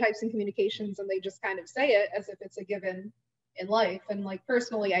those stereotypes in communications and they just kind of say it as if it's a given in life. And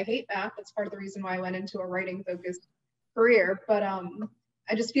personally, I hate math. That's part of the reason why I went into a writing focused career. But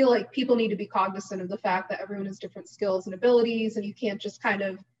I just feel like people need to be cognizant of the fact that everyone has different skills and abilities, and you can't just kind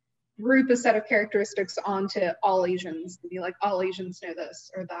of group a set of characteristics onto all Asians and be like, all Asians know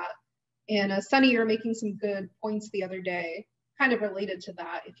this or that. And Sunny, you're making some good points the other day, kind of related to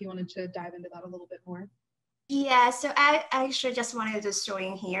that, if you wanted to dive into that a little bit more. Yeah, so I actually just wanted to throw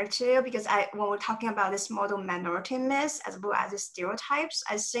in here too, because when we're talking about this model minority myths as well as the stereotypes,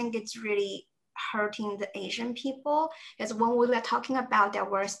 I think it's really hurting the Asian people, because when we are talking about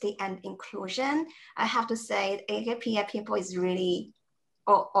diversity and inclusion, I have to say AAPI people is really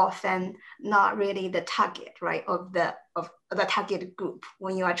often not really the target, right, of the target group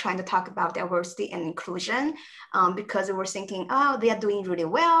when you are trying to talk about diversity and inclusion, because we're thinking, oh, they are doing really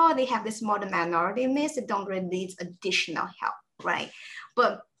well, they have this model minority myth, they don't really need additional help, right?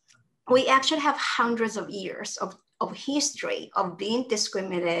 But we actually have hundreds of years of history of being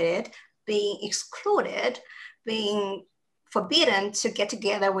discriminated, being excluded, being forbidden to get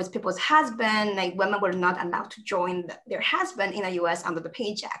together with people's husband. Like women were not allowed to join their husband in the US under the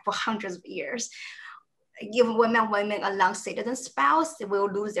Page Act for hundreds of years. Even women along citizen spouse, they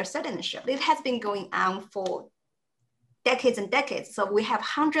will lose their citizenship. It has been going on for decades and decades. So we have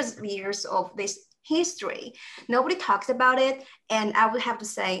hundreds of years of this history. Nobody talks about it. And I would have to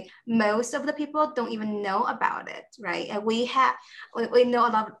say, most of the people don't even know about it, right? And we know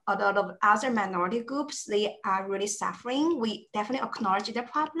a lot of other minority groups, they are really suffering. We definitely acknowledge the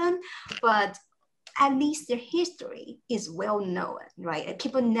problem, but at least their history is well known, right? And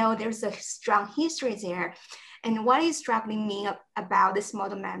people know there's a strong history there. And what is struggling me about this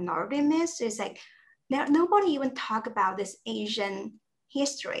model minority myth is like, nobody even talk about this Asian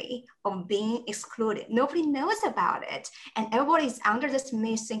history of being excluded. Nobody knows about it. And everybody's under this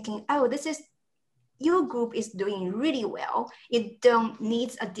myth thinking, oh, your group is doing really well. It don't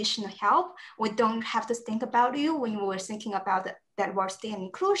needs additional help. We don't have to think about you when we're thinking about diversity and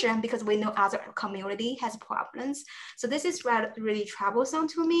inclusion because we know other community has problems. So this is really troublesome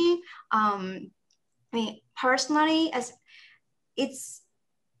to me. I mean, personally,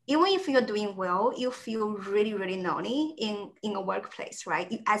 even if you're doing well, you feel really, really lonely in a workplace,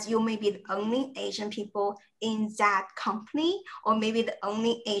 right? As you may be the only Asian people in that company, or maybe the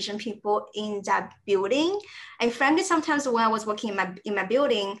only Asian people in that building. And frankly, sometimes when I was working in my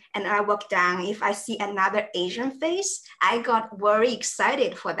building and I walk down, if I see another Asian face, I got very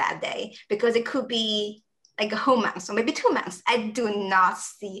excited for that day because it could be like a whole month or maybe 2 months. I do not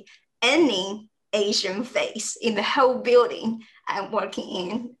see any Asian face in the whole building I'm working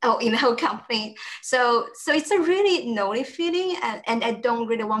in, or in the whole company. So it's a really lonely feeling, and I don't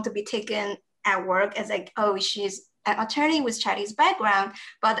really want to be taken at work as like, oh, she's an attorney with Chinese background,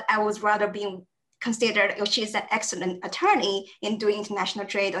 but I was rather being considered, oh, she's an excellent attorney in doing international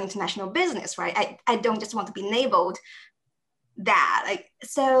trade or international business, right? I don't just want to be labeled that. Like,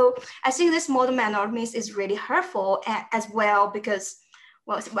 so I think this model minority is really hurtful as well because,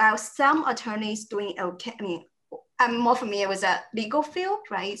 well, while some attorneys doing okay, I mean, I'm more familiar with the legal field,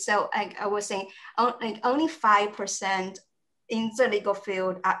 right? So I was saying like only 5% in the legal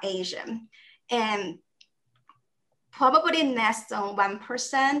field are Asian, and probably less than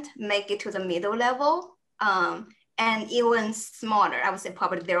 1% make it to the middle level, and even smaller, I would say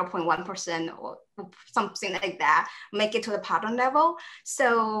probably 0.1% or something like that, make it to the partner level.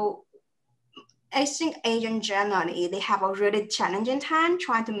 So I think Asian generally, they have a really challenging time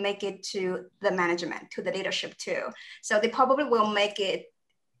trying to make it to the management, to the leadership too. So they probably will make it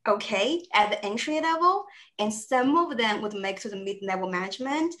okay at the entry level, and some of them would make to the mid-level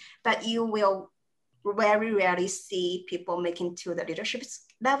management, but you will very rarely see people making to the leadership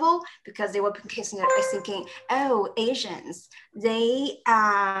level because they will be thinking, oh, Asians, they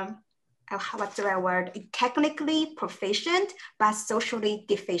are, what's the right word? Technically proficient, but socially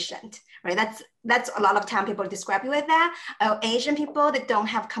deficient, right? That's a lot of time people describe you with that. Asian people, they don't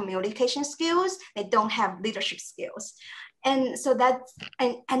have communication skills, they don't have leadership skills. And so that's,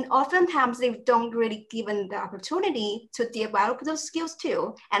 and oftentimes they don't really given the opportunity to develop those skills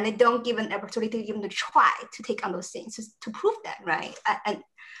too. And they don't give an opportunity even to try to take on those things to prove that, right? And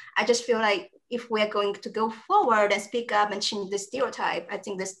I just feel like if we're going to go forward and speak up and change the stereotype, I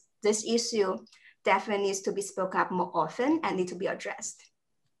think this issue definitely needs to be spoken up more often and need to be addressed.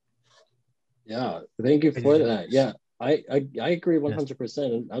 Yeah, thank you for that. Yeah, I agree 100%.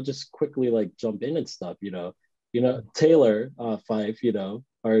 And I'll just quickly like jump in and stuff, Taylor Fife,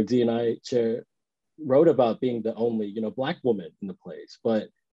 our D&I chair, wrote about being the only, Black woman in the place. But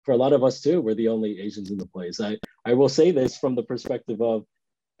for a lot of us too, we're the only Asians in the place. I will say this from the perspective of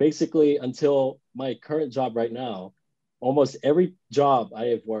basically until my current job right now, almost every job I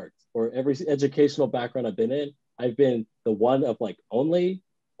have worked or every educational background I've been the one of like only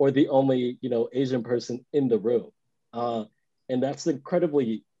or the only, Asian person in the room. And that's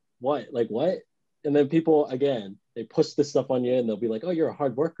incredibly what? And then people, again, they push this stuff on you and they'll be like, oh, you're a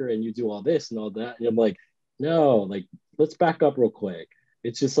hard worker and you do all this and all that. And I'm like, no, like, let's back up real quick.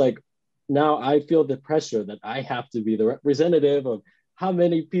 It's just like, now I feel the pressure that I have to be the representative of how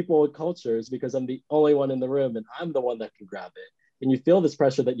many people and cultures because I'm the only one in the room and I'm the one that can grab it. And you feel this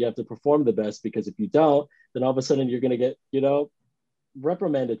pressure that you have to perform the best because if you don't, then all of a sudden you're going to get,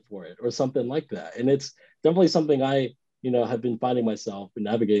 reprimanded for it or something like that. And it's definitely something I, have been finding myself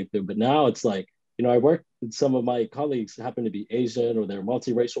navigating through. But now it's like, I work with some of my colleagues who happen to be Asian or they're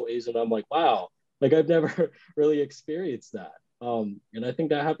multiracial Asian. I'm like, wow, like I've never really experienced that. And I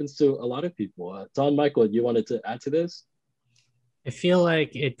think that happens to a lot of people. Don Michael, you wanted to add to this? I feel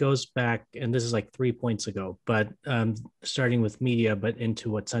like it goes back, and this is like 3 points ago, but starting with media, but into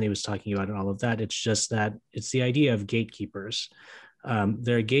what Sunny was talking about and all of that, it's just that it's the idea of gatekeepers.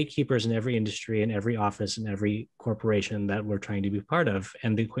 There are gatekeepers in every industry, in every office, in every corporation that we're trying to be part of,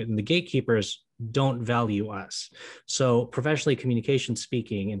 and the gatekeepers don't value us. So professionally communication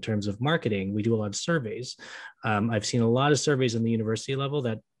speaking, in terms of marketing, we do a lot of surveys. I've seen a lot of surveys in the university level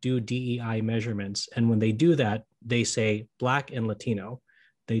that do DEI measurements. And when they do that, they say Black and Latino.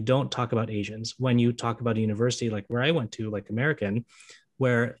 They don't talk about Asians. When you talk about a university like where I went to, like American,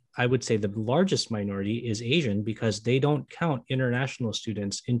 where I would say the largest minority is Asian, because they don't count international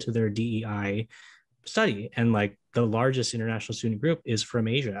students into their DEI study, and like the largest international student group is from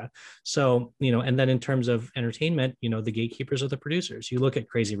Asia. So, and then in terms of entertainment, the gatekeepers are the producers. You look at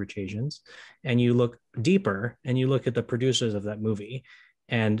Crazy Rich Asians and you look deeper and you look at the producers of that movie,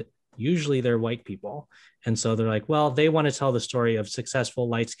 and usually they're white people. And so they're like, well, they want to tell the story of successful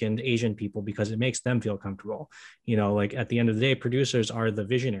light-skinned Asian people because it makes them feel comfortable. Like at the end of the day, producers are the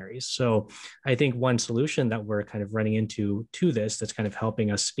visionaries. So I think one solution that we're kind of running into to this, that's kind of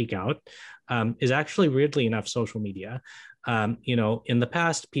helping us speak out, is actually, weirdly enough, social media. In the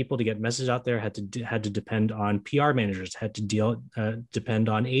past, people to get message out there had to depend on PR managers, had to depend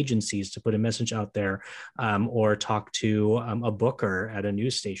on agencies to put a message out there, or talk to a booker at a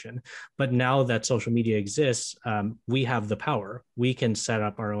news station. But now that social media exists, we have the power. We can set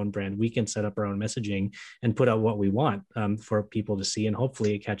up our own brand. We can set up our own messaging and put out what we want for people to see, and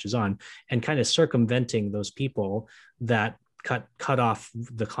hopefully it catches on. And kind of circumventing those people that cut off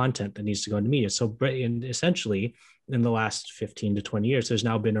the content that needs to go into media. So essentially, in the last 15 to 20 years, there's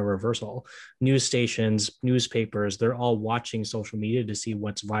now been a reversal. News stations, newspapers, they're all watching social media to see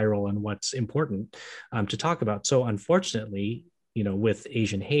what's viral and what's important to talk about. So unfortunately, with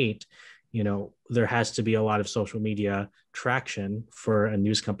Asian hate, there has to be a lot of social media traction for a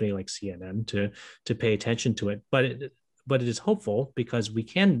news company like CNN to pay attention to it. But it is hopeful, because we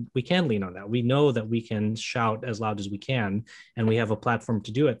can lean on that. We know that we can shout as loud as we can, and we have a platform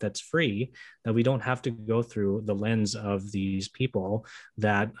to do it that's free, that we don't have to go through the lens of these people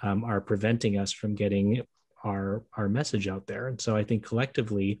that are preventing us from getting our message out there. And so I think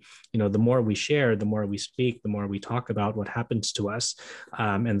collectively, the more we share, the more we speak, the more we talk about what happens to us,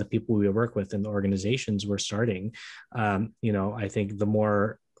 and the people we work with and the organizations we're starting, I think the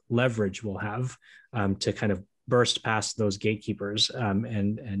more leverage we'll have to kind of burst past those gatekeepers,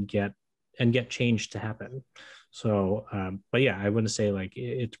 and get change to happen. So, but yeah, I want to say, like,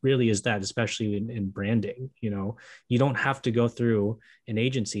 it really is that, especially in branding, you don't have to go through an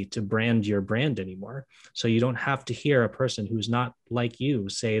agency to brand your brand anymore. So you don't have to hear a person who's not like you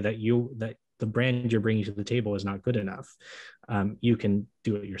say that the brand you're bringing to the table is not good enough. You can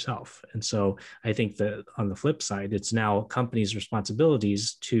do it yourself. And so I think that on the flip side, it's now companies'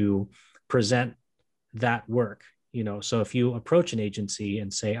 responsibilities to present that work. So if you approach an agency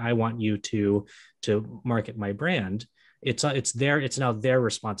and say, I want you to market my brand, it's now their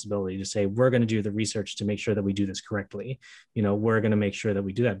responsibility to say, we're going to do the research to make sure that we do this correctly. We're going to make sure that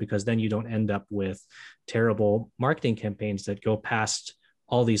we do that, because then you don't end up with terrible marketing campaigns that go past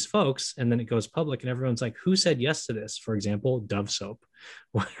all these folks, and then it goes public and everyone's like, who said yes to this? For example, Dove soap,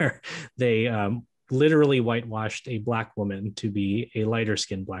 where they literally whitewashed a Black woman to be a lighter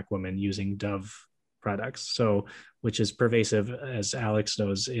skinned Black woman using Dove products. So, which is pervasive, as Alex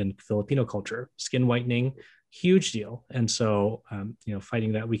knows, in Filipino culture. Skin whitening, huge deal. And so,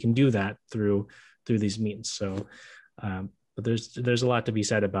 fighting that, we can do that through these means. So, but there's a lot to be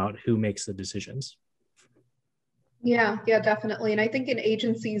said about who makes the decisions. Yeah, definitely. And I think in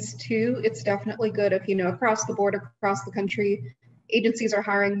agencies too, it's definitely good if, across the board, across the country, agencies are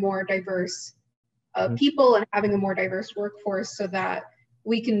hiring more diverse people and having a more diverse workforce, so that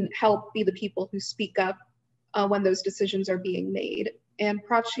we can help be the people who speak up when those decisions are being made. And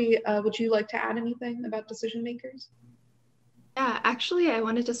Prachi, would you like to add anything about decision makers? Yeah, actually, I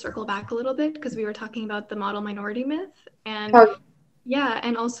wanted to circle back a little bit, because we were talking about the model minority myth, and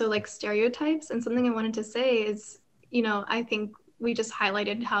and also like stereotypes. And something I wanted to say is, I think we just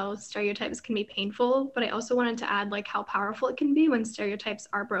highlighted how stereotypes can be painful, but I also wanted to add like how powerful it can be when stereotypes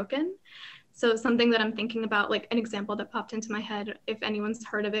are broken. So something that I'm thinking about, like an example that popped into my head, if anyone's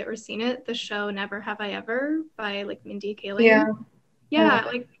heard of it or seen it, the show Never Have I Ever by like Mindy Kaling. Yeah,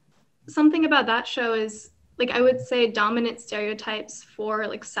 like something about that show is, like, I would say dominant stereotypes for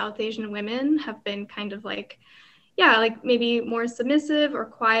like South Asian women have been kind of like, like maybe more submissive or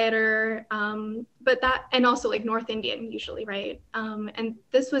quieter, but that, and also like North Indian usually, right? And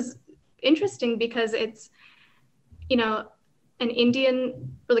this was interesting because it's, an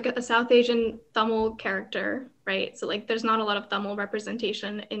Indian or like a South Asian Tamil character, right? So like there's not a lot of Tamil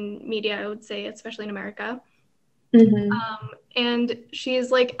representation in media, I would say, especially in America. And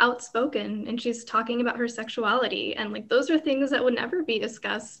she's like outspoken and she's talking about her sexuality. And like those are things that would never be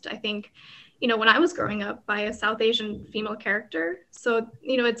discussed, I think, you know, when I was growing up by a South Asian female character. So,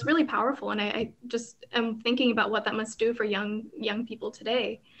 you know, it's really powerful. And I just am thinking about what that must do for young people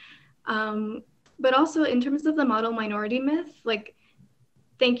today. But also in terms of the model minority myth, like,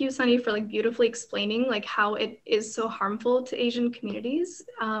 thank you, Sunny, for like beautifully explaining like how it is so harmful to Asian communities.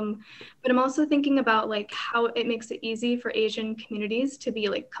 But I'm also thinking about like how it makes it easy for Asian communities to be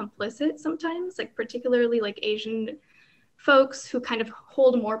like complicit sometimes, like particularly like Asian folks who kind of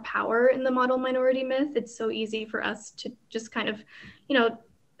hold more power in the model minority myth. It's so easy for us to just kind of, you know,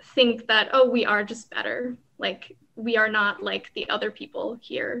 think that, oh, we are just better. Like we are not like the other people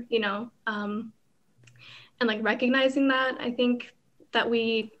here, you know? And like recognizing that, I think that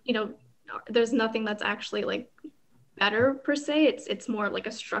we, you know, there's nothing that's actually like better per se. It's more like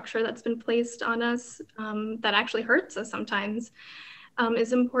a structure that's been placed on us that actually hurts us sometimes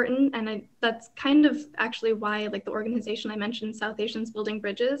is important. And that's kind of actually why like the organization I mentioned, South Asians Building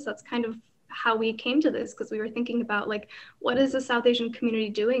Bridges, that's kind of how we came to this, because we were thinking about like, what is the South Asian community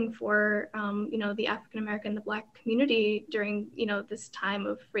doing for, you know, the African-American, the Black community during, you know, this time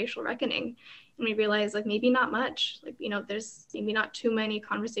of racial reckoning. And we realized like maybe not much, like, you know, there's maybe not too many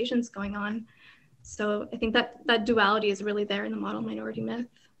conversations going on. So I think that duality is really there in the model minority myth.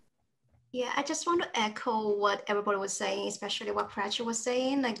 Yeah, I just want to echo what everybody was saying, especially what Pratchett was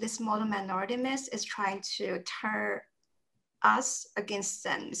saying. Like this model minority myth is trying to turn us against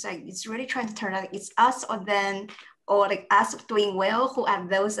them. It's like it's really trying to turn out it's us or them, or like us doing well who are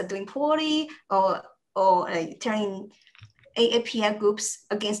those that are doing poorly, or like turning AAPI groups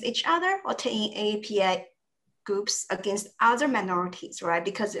against each other, or taking AAPI groups against other minorities, right?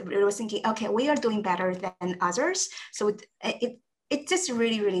 Because we were thinking, okay, we are doing better than others. So it's just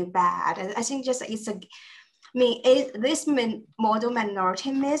really, really bad. And I think just it's a, I mean, this model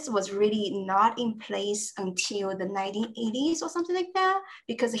minority myth was really not in place until the 1980s or something like that,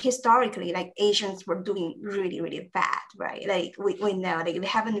 because historically, like Asians were doing really, really bad, right? Like we know, like we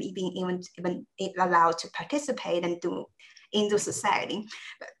haven't been even allowed to participate and do into society.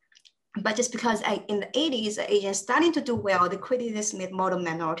 But just because in the 80s, Asians starting to do well, they created this model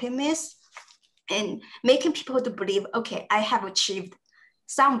minority myth and making people to believe, okay, I have achieved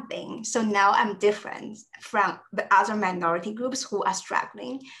something, so now I'm different from the other minority groups who are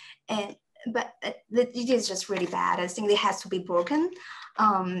struggling. But it is just really bad. I think it has to be broken.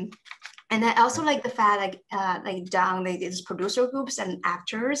 And I also like the fact like down these producer groups and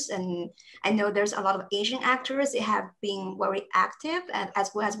actors, and I know there's a lot of Asian actors. They have been very active and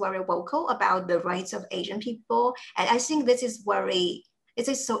as well as very vocal about the rights of Asian people. And I think this is it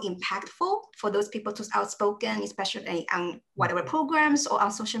is so impactful for those people to outspoken, especially on whatever programs or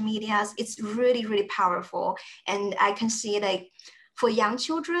on social medias. It's really, really powerful. And I can see like for young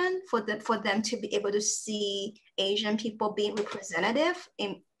children, for them to be able to see Asian people being represented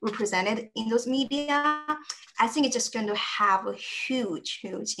in those media, I think it's just going to have a huge,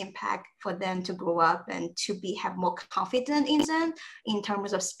 huge impact for them to grow up and to have more confidence in them in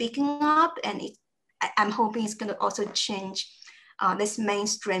terms of speaking up. And I'm hoping it's going to also change this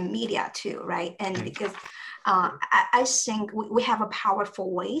mainstream media too, right? And because I think we have a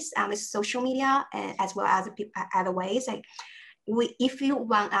powerful ways on this social media and as well as other ways. Like if you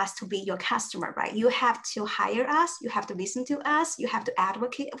want us to be your customer, right, you have to hire us, you have to listen to us, you have to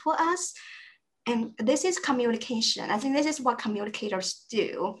advocate for us. And this is communication. I think this is what communicators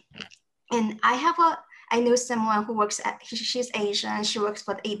do. And I know someone who works she's Asian, she works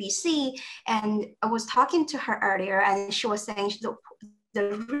for the ABC, and I was talking to her earlier and she was saying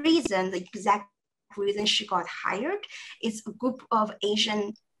the exact reason she got hired is a group of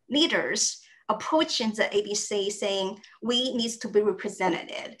Asian leaders approaching the ABC saying, we need to be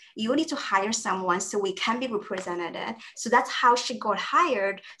represented. You need to hire someone so we can be represented. So that's how she got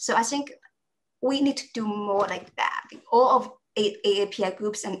hired. So I think we need to do more like that. All of AAPI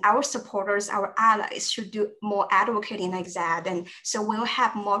groups and our supporters, our allies should do more advocating like that. And so we'll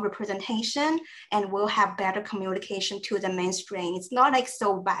have more representation and we'll have better communication to the mainstream. It's not like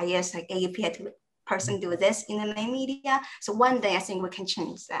so biased, like AAPI person do this in the main media. So one day I think we can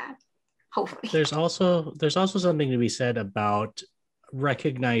change that, hopefully. There's also something to be said about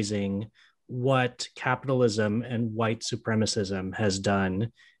recognizing what capitalism and white supremacism has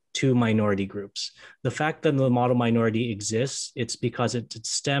done to minority groups. The fact that the model minority exists, it's because it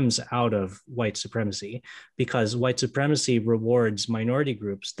stems out of white supremacy, because white supremacy rewards minority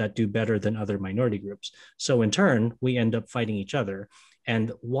groups that do better than other minority groups. So in turn, we end up fighting each other.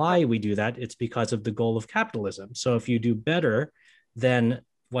 And why we do that, it's because of the goal of capitalism. So if you do better, then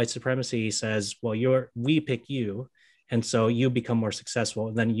white supremacy says, well, we pick you, and so you become more successful,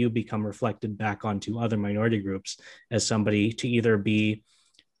 and then you become reflected back onto other minority groups as somebody to either be,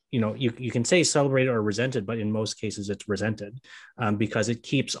 you can say celebrated or resented, but in most cases it's resented, because it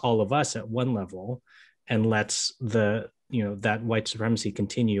keeps all of us at one level and lets that white supremacy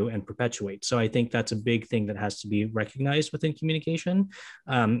continue and perpetuate. So I think that's a big thing that has to be recognized within communication,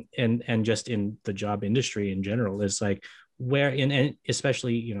 and just in the job industry in general, is like and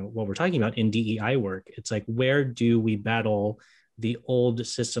especially, what we're talking about in DEI work, it's like, where do we battle the old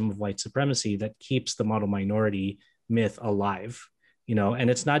system of white supremacy that keeps the model minority myth alive? And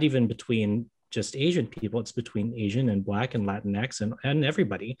it's not even between just Asian people, it's between Asian and Black and Latinx and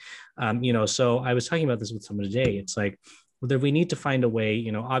everybody. So I was talking about this with someone today. It's like, that we need to find a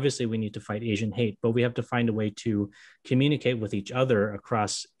way, obviously we need to fight Asian hate, but we have to find a way to communicate with each other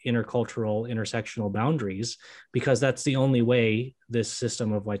across intercultural, intersectional boundaries, because that's the only way this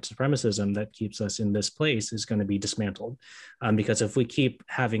system of white supremacism that keeps us in this place is going to be dismantled. Because if we keep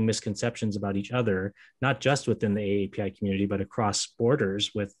having misconceptions about each other, not just within the AAPI community, but across borders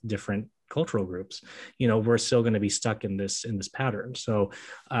with different cultural groups, we're still going to be stuck in this pattern. So,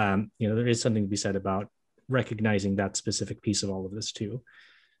 there is something to be said about recognizing that specific piece of all of this too.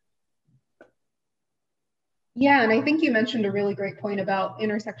 Yeah, and I think you mentioned a really great point about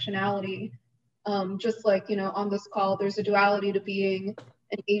intersectionality. Just like, on this call, there's a duality to being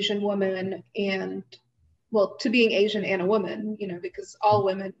an Asian woman and, well, to being Asian and a woman, because all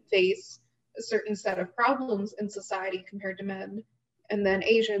women face a certain set of problems in society compared to men. And then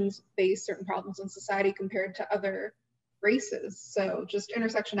Asians face certain problems in society compared to other races. So just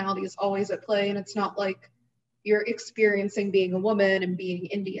intersectionality is always at play, and it's not like you're experiencing being a woman and being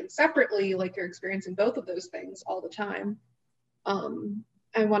Indian separately, like you're experiencing both of those things all the time.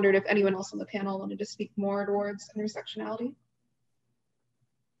 I wondered if anyone else on the panel wanted to speak more towards intersectionality.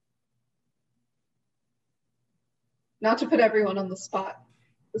 Not to put everyone on the spot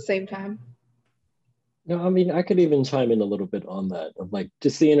at the same time. No, I mean, I could even chime in a little bit on that, of like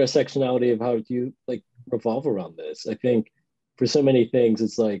just the intersectionality of how you like revolve around this. I think for so many things,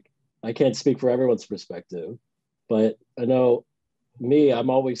 it's like, I can't speak for everyone's perspective, but I know I'm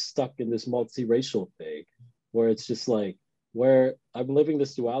always stuck in this multiracial thing where it's just like, where I'm living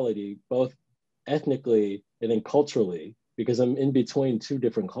this duality, both ethnically and then culturally, because I'm in between two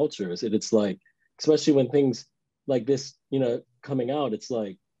different cultures. And it's like, especially when things like this, coming out, it's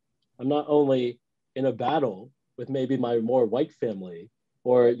like, I'm not only in a battle with maybe my more white family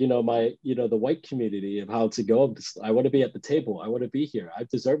or, my, the white community of how to go, I want to be at the table. I want to be here. I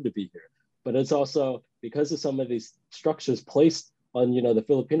deserve to be here. But it's also because of some of these structures placed on, the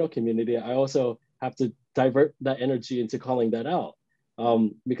Filipino community, I also have to divert that energy into calling that out.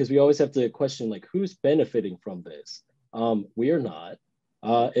 Because we always have to question, like, who's benefiting from this? We are not.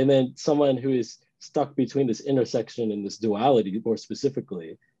 And then someone who is stuck between this intersection and this duality, more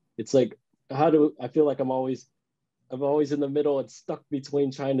specifically, it's like, I feel like I'm always in the middle and stuck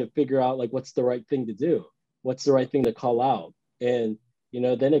between trying to figure out like, what's the right thing to do? What's the right thing to call out? And,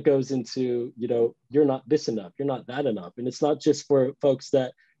 then it goes into, you're not this enough, you're not that enough. And it's not just for folks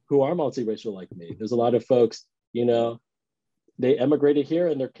who are multiracial like me. There's a lot of folks, they emigrated here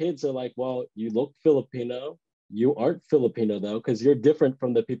and their kids are like, well, you look Filipino, you aren't Filipino though, because you're different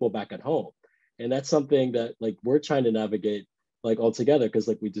from the people back at home. And that's something that like we're trying to navigate like all together, because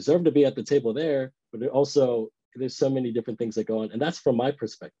like we deserve to be at the table there, but it also, there's so many different things that go on. And that's from my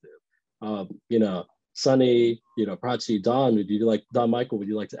perspective. Sunny, Prachi, Don Michael, would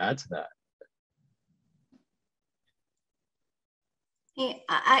you like to add to that? Yeah,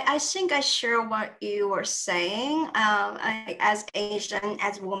 I think I share what you were saying. As Asian,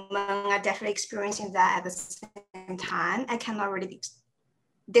 as woman, I'm definitely experiencing that at the same time. I cannot really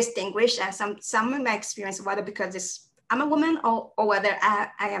distinguish some of my experience, whether because I'm a woman or whether I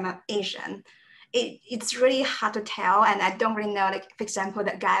am an Asian. It's really hard to tell, and I don't really know, like, for example,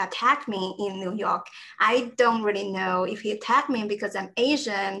 that guy attacked me in New York. I don't really know if he attacked me because I'm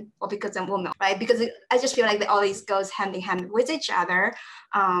Asian or because I'm woman, right? Because I just feel like all these goes hand in hand with each other.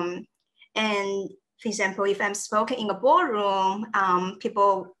 And for example, if I'm spoken in a ballroom,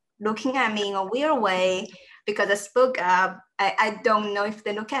 people looking at me in a weird way because I spoke up, I don't know if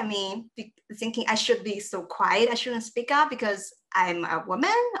they look at me thinking I should be so quiet, I shouldn't speak up because I'm a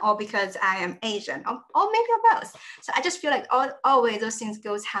woman or because I am Asian or maybe both. So I just feel like always those things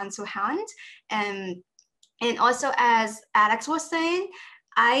goes hand to hand. And also, as Alex was saying,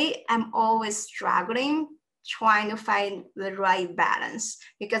 I am always struggling trying to find the right balance,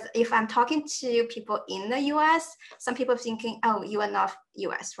 because if I'm talking to people in the US, some people are thinking, oh, you are not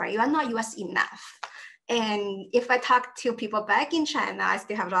US, right? You are not US enough. And if I talk to people back in China, I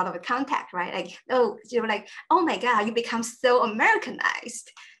still have a lot of contact, right? Like, oh, you're like, oh my God, you become so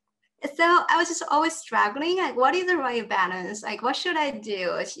Americanized. So I was just always struggling, like, what is the right balance? Like, what should I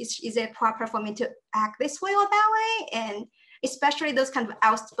do? Is it proper for me to act this way or that way? And especially those kind of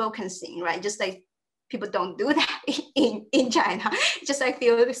outspoken things, right? Just like people don't do that in China. Just I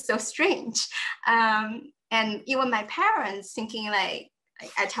feel so strange. And even my parents thinking like,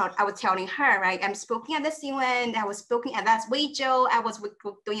 I was telling her, right, I'm speaking at this event, I was speaking at that Wei-Zhou, I was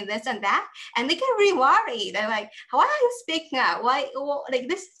doing this and that. And they get really worried. They're like, why are you speaking up? Why, like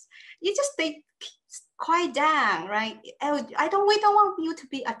this, you just stay quiet down, right? We don't want you to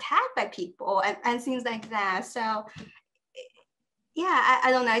be attacked by people and things like that. So yeah,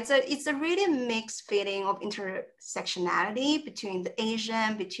 I don't know. It's a really mixed feeling of intersectionality between the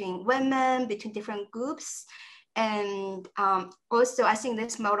Asian, between women, between different groups. And also, I think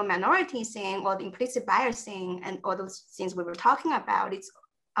this model minority thing or the implicit bias thing and all those things we were talking about, it's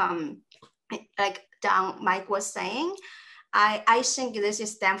like Mike was saying, I think this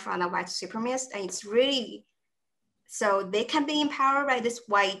is stem from the white supremacists, and it's really, so they can be empowered by this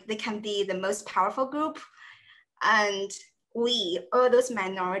white, they can be the most powerful group, and we, all those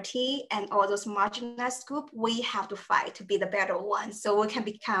minority and all those marginalized group, we have to fight to be the better one, so we can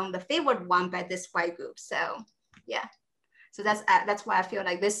become the favored one by this white group. So yeah, so that's why I feel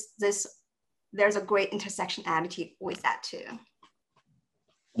like this there's a great intersectionality with that too.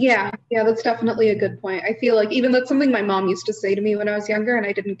 Yeah, that's definitely a good point. I feel like even that's something my mom used to say to me when I was younger, and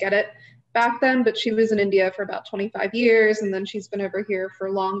I didn't get it back then, but she was in India for about 25 years, and then she's been over here for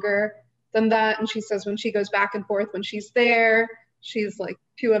longer than that. And she says when she goes back and forth, when she's there, she's like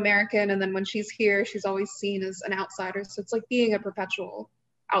too American, and then when she's here, she's always seen as an outsider. So it's like being a perpetual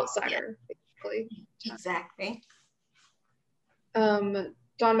outsider, basically. Exactly. Don,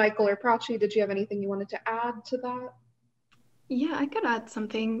 Michael, or Prachi, did you have anything you wanted to add to that? Yeah, I could add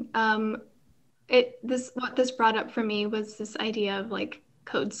something. What this brought up for me was this idea of like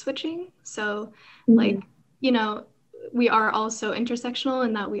code switching. So like, you know, we are also intersectional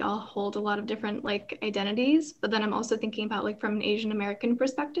in that we all hold a lot of different like identities, but then I'm also thinking about like from an Asian American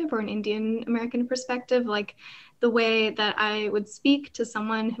perspective or an Indian American perspective, like the way that I would speak to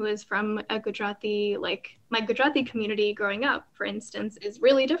someone who is from a Gujarati, like my Gujarati community growing up, for instance, is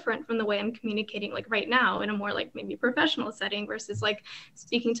really different from the way I'm communicating like right now in a more like maybe professional setting versus like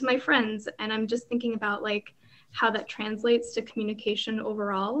speaking to my friends. And I'm just thinking about like how that translates to communication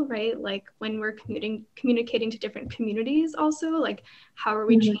overall, right? Like when we're communicating to different communities also, like how are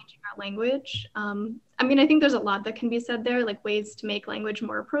we changing our language? I mean, I think there's a lot that can be said there, like ways to make language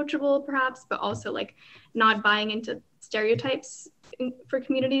more approachable perhaps, but also like not buying into stereotypes for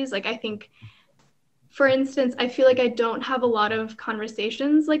communities. Like I think, for instance, I feel like I don't have a lot of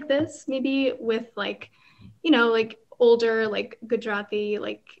conversations like this, maybe with like, you know, like older, like Gujarati,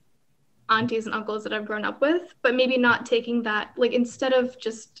 like aunties and uncles that I've grown up with, but maybe not taking that, like instead of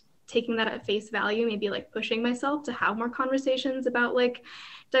just taking that at face value, maybe like pushing myself to have more conversations about like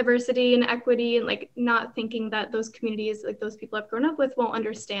diversity and equity, and like not thinking that those communities, like those people I've grown up with won't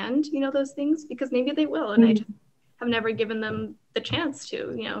understand, you know, those things, because maybe they will. And I just have never given them the chance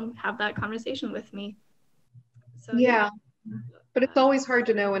to, you know, have that conversation with me. So yeah. But it's always hard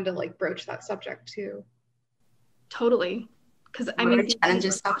to know when to like broach that subject too. Totally. Because I mean,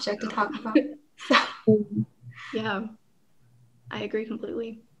 challenging subject to talk about. Yeah, I agree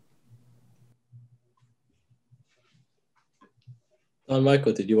completely.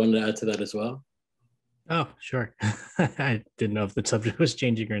 Michael, did you want to add to that as well? Oh, sure. I didn't know if the subject was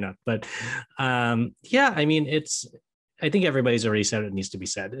changing or not, but yeah, I mean, I think everybody's already said it needs to be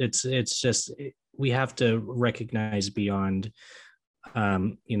said. It's just, we have to recognize beyond,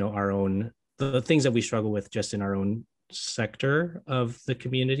 you know, our own, the things that we struggle with just in our own sector of the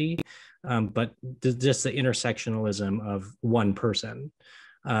community, but just the intersectionalism of one person,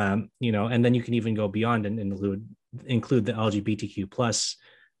 you know, and then you can even go beyond and include the LGBTQ plus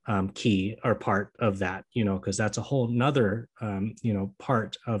key or part of that, you know, because that's a whole nother, you know,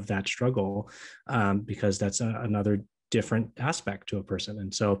 part of that struggle, because that's another different aspect to a person.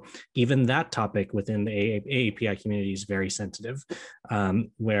 And so even that topic within the AAPI community is very sensitive,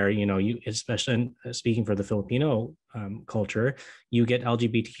 where, you know, you, especially speaking for the Filipino culture, you get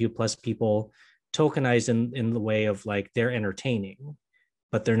LGBTQ plus people tokenized in the way of like they're entertaining,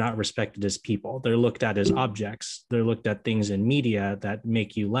 but they're not respected as people. They're looked at as objects. They're looked at things in media that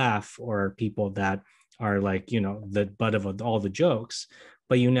make you laugh, or people that are like, you know, the butt of all the jokes,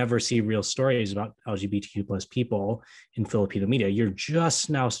 but you never see real stories about LGBTQ plus people in Filipino media. You're just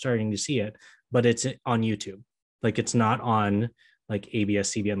now starting to see it, but it's on YouTube. Like it's not on like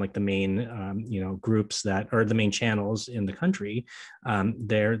ABS-CBN, like the main, you know, groups that are the main channels in the country.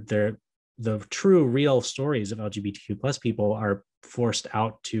 They're the true real stories of LGBTQ plus people are forced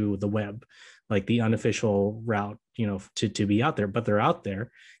out to the web, like the unofficial route, you know, to be out there, but they're out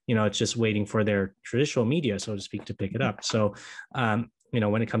there, you know, it's just waiting for their traditional media, so to speak, to pick it up. So, you know,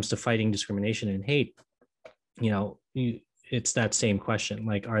 when it comes to fighting discrimination and hate, you know, it's that same question,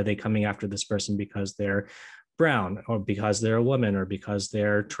 like, are they coming after this person because they're brown, or because they're a woman, or because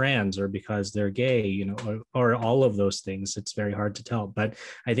they're trans, or because they're gay, you know, or all of those things? It's very hard to tell. But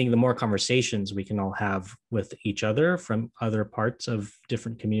I think the more conversations we can all have with each other from other parts of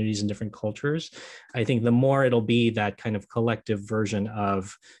different communities and different cultures, I think the more it'll be that kind of collective version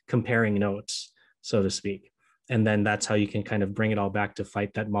of comparing notes, so to speak. And then that's how you can kind of bring it all back to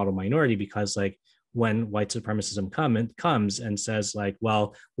fight that model minority, because like when white supremacism comes and says like,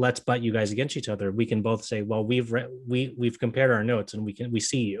 well, let's butt you guys against each other, we can both say, well, we've compared our notes and we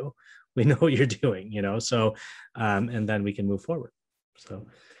see you, we know what you're doing, you know. So and then we can move forward. So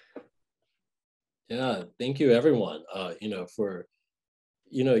yeah, thank you everyone, you know, for,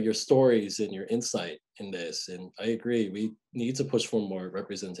 you know, your stories and your insight in this. And I agree, we need to push for more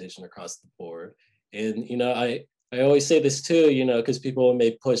representation across the board. And you know, I always say this too, you know, because people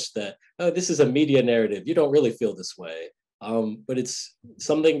may push that, oh, this is a media narrative, you don't really feel this way. But it's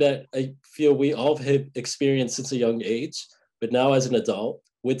something that I feel we all have experienced since a young age, but now as an adult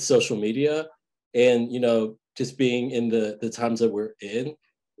with social media and, you know, just being in the times that we're in,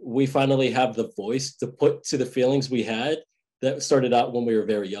 we finally have the voice to put to the feelings we had that started out when we were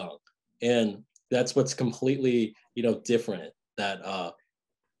very young. And that's what's completely, you know, different than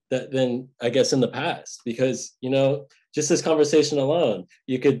I guess in the past, because, you know, just this conversation alone,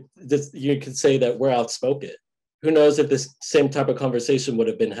 you could say that we're outspoken. Who knows if this same type of conversation would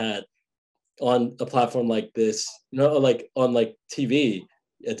have been had on a platform like this, you know, like on like TV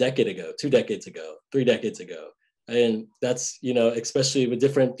a decade ago, 2 decades ago, 3 decades ago. And that's, you know, especially with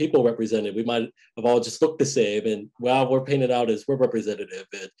different people represented, we might have all just looked the same and, wow, we're painted out as we're representative.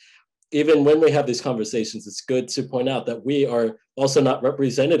 And even when we have these conversations, it's good to point out that we are also not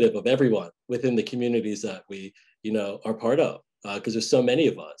representative of everyone within the communities that we, you know, are part of, because there's so many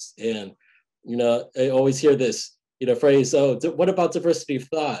of us. And, you know, I always hear this, you know, phrase, oh, what about diversity of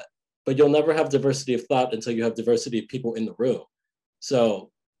thought? But you'll never have diversity of thought until you have diversity of people in the room.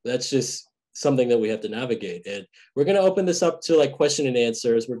 So that's just something that we have to navigate. And we're going to open this up to like question and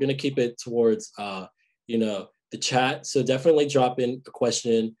answers. We're going to keep it towards, you know, the chat. So definitely drop in a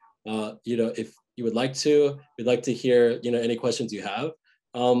question. You know, if you would like to, we'd like to hear, you know, any questions you have.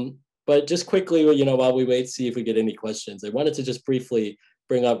 But just quickly, you know, while we wait, see if we get any questions, I wanted to just briefly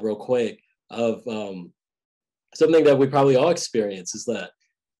bring up real quick of something that we probably all experience, is that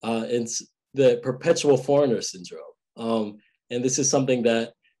it's the perpetual foreigner syndrome. And this is something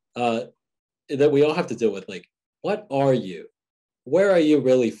that that we all have to deal with. Like, what are you? Where are you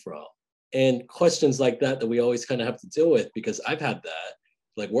really from? And questions like that we always kind of have to deal with, because I've had that.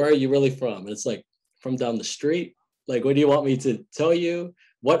 Like, where are you really from? And it's like, from down the street. Like, what do you want me to tell you?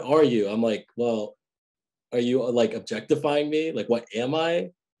 What are you? I'm like, well, are you like objectifying me? Like, what am I?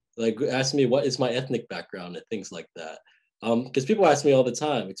 Like, ask me what is my ethnic background and things like that. Because people ask me all the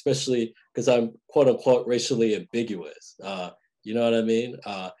time, especially because I'm quote unquote racially ambiguous. You know what I mean?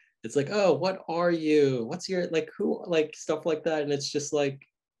 It's like, oh, what are you? What's your, like, who, like, stuff like that. And it's just like,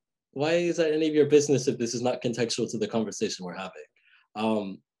 why is that any of your business if this is not contextual to the conversation we're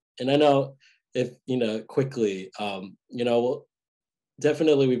having? And I know if, you know, quickly, you know,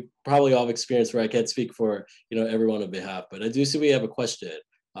 definitely we probably all have experience where I can't speak for, you know, everyone on behalf, but I do see we have a question.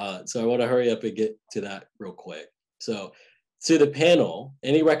 So I want to hurry up and get to that real quick. So to the panel,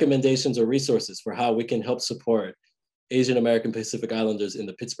 any recommendations or resources for how we can help support Asian American Pacific Islanders in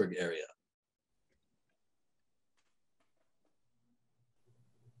the Pittsburgh area?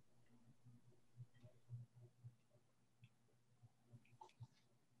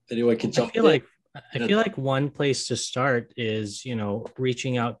 Anyone can jump in? I feel like one place to start is, you know,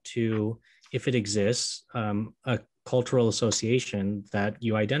 reaching out to, if it exists, a cultural association that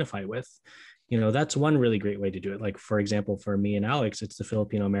you identify with. that's one really great way to do it. Like, for example, for me and Alex, it's the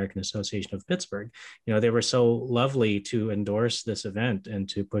Filipino American Association of Pittsburgh. They were so lovely to endorse this event and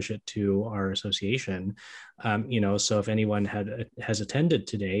to push it to our association. So if anyone has attended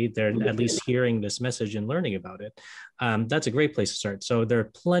today, they're at least hearing this message and learning about it. That's a great place to start. So there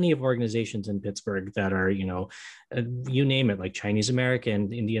are plenty of organizations in Pittsburgh that are, you name it, like Chinese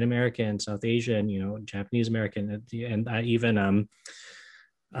American, Indian American, South Asian, Japanese American, and even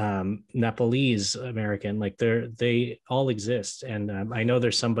Nepalese American. Like they all exist. And I know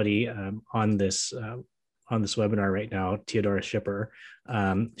there's somebody on this webinar right now, Theodora Schipper.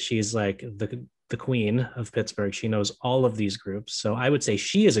 She's like the queen of Pittsburgh. She knows all of these groups. So I would say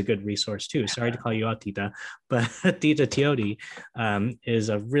she is a good resource too. Sorry to call you out, Tita, but Tita Teodi is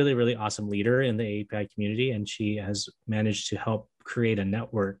a really, really awesome leader in the AAPI community. And she has managed to help create a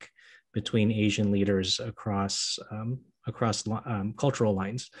network between Asian leaders across cultural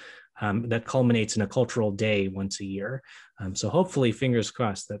lines that culminates in a cultural day once a year. So hopefully, fingers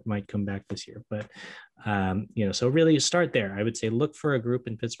crossed, that might come back this year. But so really start there. I would say look for a group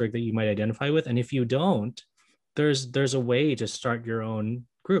in Pittsburgh that you might identify with, and if you don't, there's a way to start your own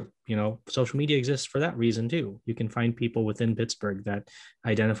group. Social media exists for that reason too. You can find people within Pittsburgh that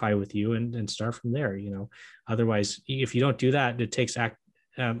identify with you and start from there. Otherwise, if you don't do that, it takes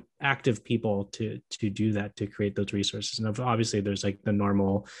active people to do that, to create those resources. And obviously there's like the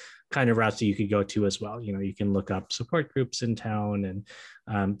normal kind of routes that you could go to as well. You can look up support groups in town and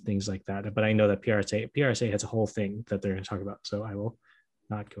things like that. But I know that PRSA has a whole thing that they're going to talk about, so I will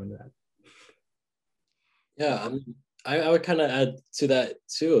not go into that. Yeah, I would kind of add to that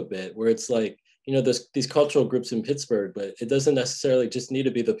too a bit, where it's like, there's these cultural groups in Pittsburgh, but it doesn't necessarily just need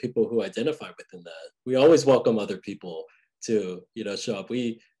to be the people who identify within that. We always welcome other people to show up.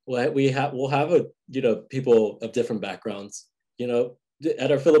 We'll have people of different backgrounds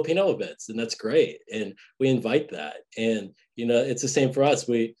at our Filipino events, and that's great, and we invite that. And it's the same for us.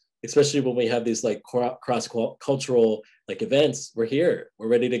 We, especially when we have these like cross cultural like events, we're here, we're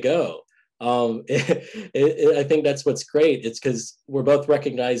ready to go. I think that's what's great. It's because we're both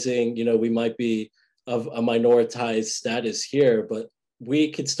recognizing we might be of a minoritized status here, but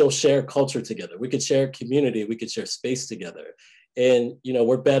we could still share culture together. We could share community. We could share space together. And,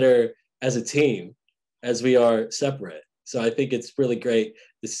 we're better as a team as we are separate. So I think it's really great,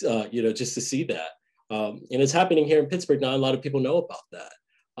 just to see that. And it's happening here in Pittsburgh. Not a lot of people know about that.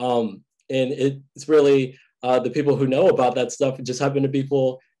 And it's really the people who know about that stuff just happen to be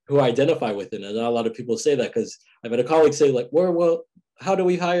people who identify with it. And not a lot of people say that, because I've had a colleague say like, how do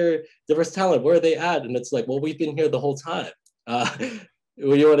we hire diverse talent? Where are they at? And it's like, well, we've been here the whole time.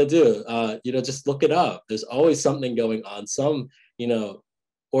 What do you want to do? Just look it up. There's always something going on. Some,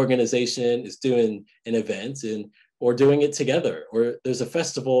 organization is doing an event or doing it together, or there's a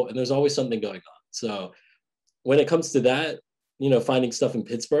festival, and there's always something going on. So when it comes to that, finding stuff in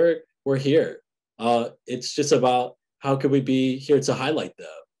Pittsburgh, we're here. It's just about how could we be here to highlight them,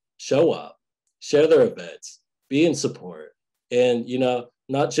 show up, share their events, be in support, and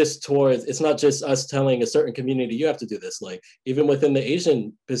it's not just us telling a certain community, you have to do this. Like even within the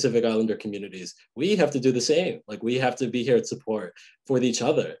Asian Pacific Islander communities, we have to do the same. Like we have to be here to support for each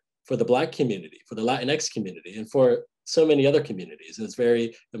other, for the Black community, for the Latinx community, and for so many other communities. And it's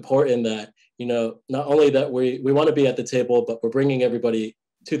very important that, not only that we want to be at the table, but we're bringing everybody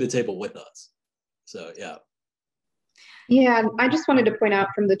to the table with us. So, yeah. Yeah, I just wanted to point out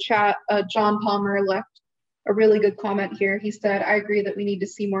from the chat, John Palmer left a really good comment here. He said, I agree that we need to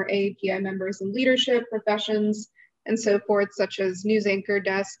see more AAPI members in leadership, professions, and so forth, such as news anchor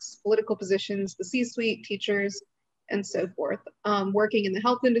desks, political positions, the C-suite, teachers, and so forth. Working in the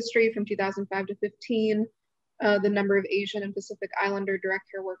health industry from 2005 to 15, the number of Asian and Pacific Islander direct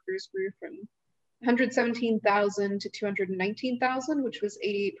care workers grew from 117,000 to 219,000, which was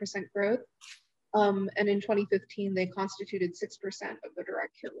 88% growth. And in 2015, they constituted 6% of the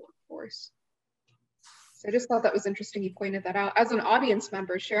direct care workforce. So I just thought that was interesting. You pointed that out. As an audience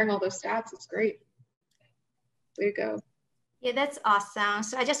member, sharing all those stats is great. There you go. Yeah, that's awesome.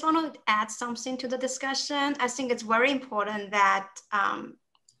 So I just want to add something to the discussion. I think it's very important that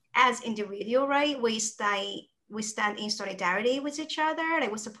as individual, right, we stand in solidarity with each other,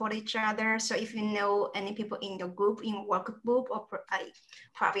 like we support each other. So if you know any people in the group, in work group or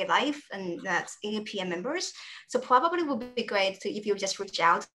private life, and that's AAPI members, so probably would be great if you just reach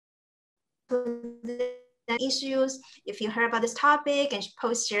out to the issues. If you heard about this topic and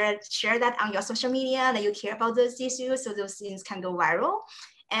share that on your social media that you care about those issues, so those things can go viral.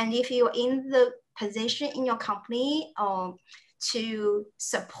 And if you're in the position in your company to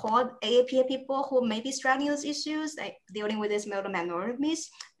support AAPI people who may be struggling with issues, like dealing with these minorities,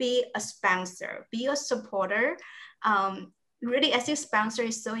 be a sponsor, be a supporter. Really, as a sponsor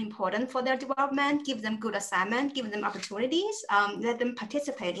is so important for their development. Give them good assignment, give them opportunities, let them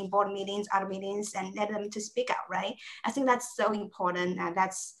participate in board meetings, other meetings, and let them to speak out, right? I think that's so important.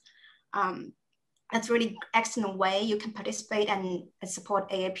 That's really excellent way you can participate and support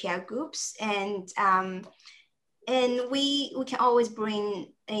AAPI groups. And we can always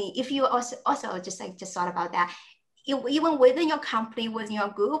bring, if you also just thought about that, even within your company, within your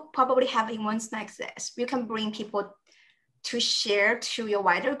group, probably have events like this. You can bring people to share to your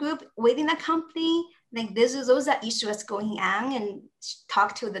wider group within the company. Like those are issues going on, and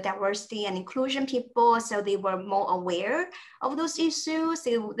talk to the diversity and inclusion people so they were more aware of those issues.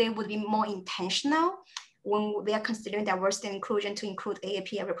 They would be more intentional when they are considering diversity and inclusion to include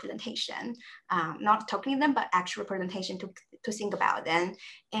AAPI representation, not talking to them, but actual representation to think about them.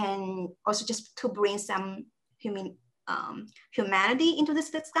 And also just to bring some humanity into this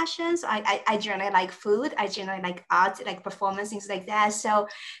discussion. So I generally like food, I generally like art, like performance, things like that. So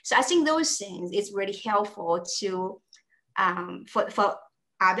I think those things is really helpful to for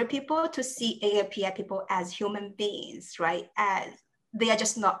other people to see AAPI people as human beings, right? As they are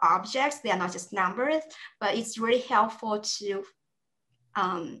just not objects, they are not just numbers, but it's really helpful to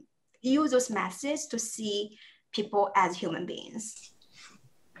use those messages to see people as human beings.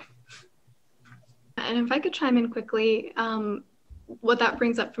 And if I could chime in quickly, what that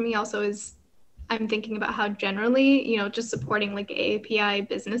brings up for me also is I'm thinking about how generally, just supporting like AAPI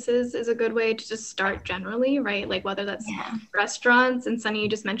businesses is a good way to just start generally, right? Like whether that's restaurants, and Sunny, you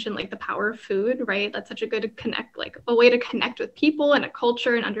just mentioned like the power of food, right? That's such a good a way to connect with people and a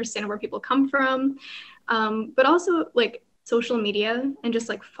culture and understand where people come from. But also like social media and just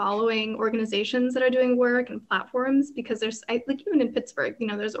like following organizations that are doing work and platforms, because there's like even in Pittsburgh,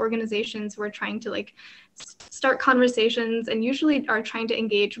 there's organizations who are trying to like start conversations and usually are trying to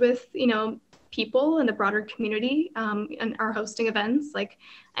engage with, people in the broader community and are hosting events. Like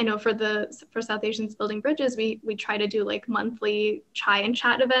I know for South Asians Building Bridges, we try to do like monthly chai and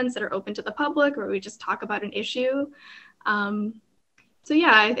chat events that are open to the public where we just talk about an issue. So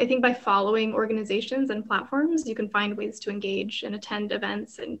yeah, I think by following organizations and platforms, you can find ways to engage and attend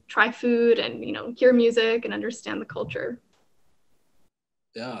events and try food and, hear music and understand the culture.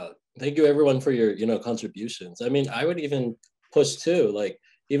 Yeah, thank you everyone for your, contributions. I mean, I would even push too, like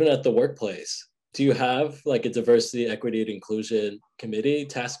even at the workplace, do you have like a diversity, equity, and inclusion committee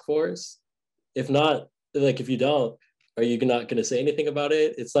task force? If not, like if you don't, are you not going to say anything about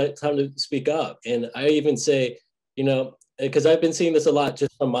it? It's like time to speak up. And I even say, because I've been seeing this a lot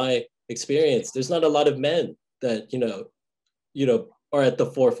just from my experience, there's not a lot of men that, are at the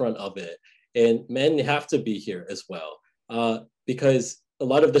forefront of it. And men have to be here as well, because a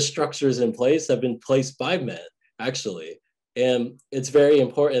lot of the structures in place have been placed by men, actually. And it's very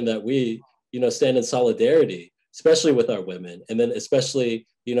important that we, stand in solidarity, especially with our women, and then especially,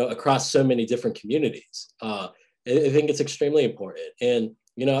 across so many different communities. I think it's extremely important. And,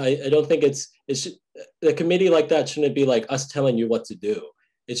 I don't think a committee like that shouldn't be like us telling you what to do.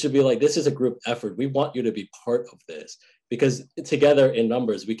 It should be like, this is a group effort. We want you to be part of this, because together in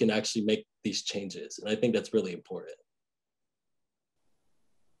numbers, we can actually make these changes. And I think that's really important.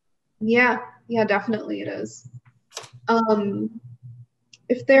 Yeah, definitely it is.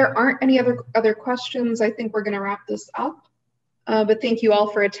 If there aren't any other questions, I think we're going to wrap this up. But thank you all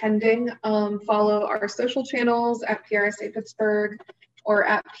for attending. Follow our social channels at PRSA Pittsburgh or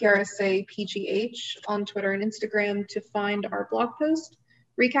at PRSA PGH on Twitter and Instagram to find our blog post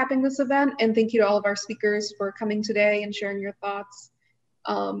recapping this event. And thank you to all of our speakers for coming today and sharing your thoughts.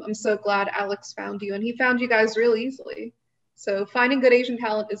 I'm so glad Alex found you, and he found you guys really easily. So finding good Asian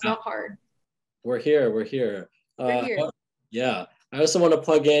talent is not hard. We're here. Yeah. I also want to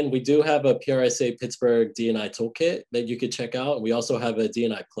plug in, we do have a PRSA Pittsburgh D&I toolkit that you could check out. We also have a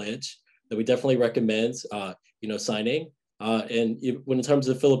D&I pledge that we definitely recommend, signing. And in terms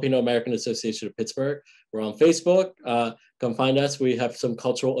of Filipino American Association of Pittsburgh, we're on Facebook. Come find us. We have some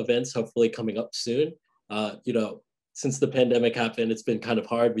cultural events hopefully coming up soon. Since the pandemic happened, it's been kind of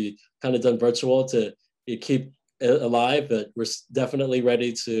hard. We kind of done virtual to keep alive, but we're definitely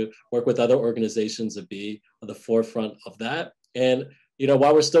ready to work with other organizations to be at the forefront of that. And,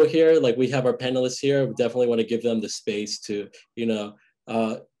 while we're still here, like we have our panelists here, we definitely want to give them the space to,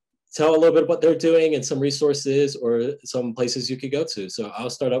 tell a little bit what they're doing and some resources or some places you could go to. So I'll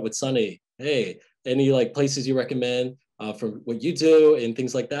start out with Sunny. Hey, any like places you recommend for what you do and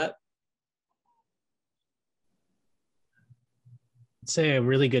things like that? say a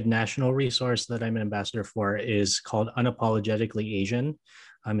really good national resource that I'm an ambassador for is called Unapologetically Asian.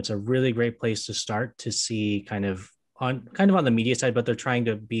 It's a really great place to start to see kind of on the media side, but they're trying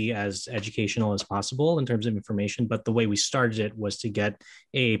to be as educational as possible in terms of information. But the way we started it was to get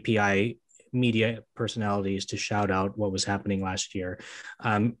AAPI media personalities to shout out what was happening last year.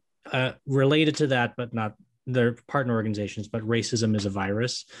 Related to that, but not their partner organizations, but Racism is a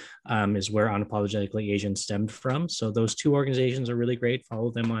Virus is where Unapologetically Asian stemmed from. So those two organizations are really great. Follow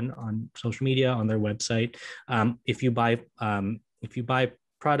them on social media, on their website. If you buy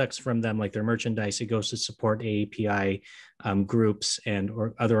products from them, like their merchandise, it goes to support AAPI groups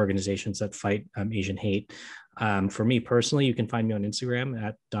or other organizations that fight Asian hate. For me personally, you can find me on Instagram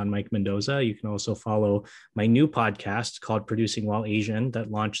at Don Mike Mendoza. You can also follow my new podcast called Producing While Asian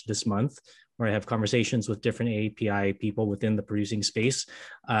that launched this month, where I have conversations with different AAPI people within the producing space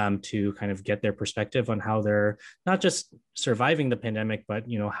to kind of get their perspective on how they're not just surviving the pandemic, but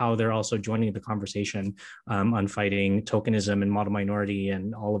how they're also joining the conversation on fighting tokenism and model minority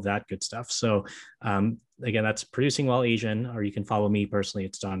and all of that good stuff. So again, that's Producing While Asian, or you can follow me personally.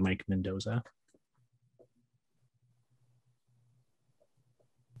 It's Don Mike Mendoza.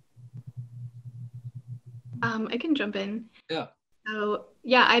 I can jump in. Yeah. So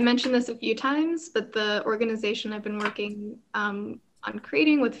yeah, I mentioned this a few times, but the organization I've been working on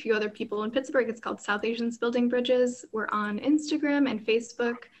creating with a few other people in Pittsburgh, it's called South Asians Building Bridges. We're on Instagram and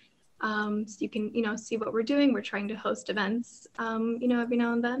Facebook. So you can, see what we're doing. We're trying to host events, every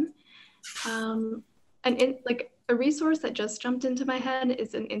now and then. And like a resource that just jumped into my head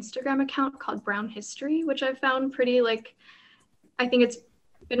is an Instagram account called Brown History, which I found pretty I think it's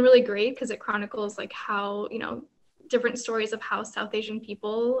been really great because it chronicles like how, different stories of how South Asian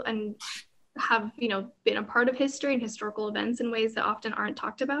people and have, been a part of history and historical events in ways that often aren't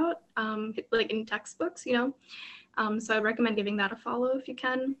talked about, like in textbooks, So I'd recommend giving that a follow if you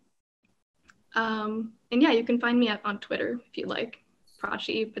can. And yeah, you can find me on Twitter if you like,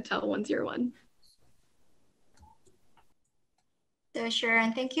 Prachi Patel 101. So sure,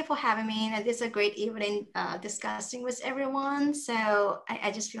 and thank you for having me. And it's a great evening discussing with everyone. So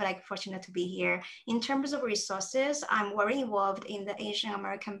I just feel like fortunate to be here. In terms of resources, I'm very involved in the Asian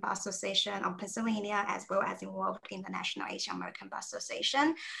American Bar Association of Pennsylvania, as well as involved in the National Asian American Bar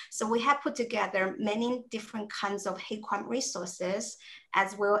Association. So we have put together many different kinds of hate crime resources,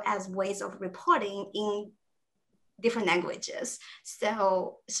 as well as ways of reporting in different languages.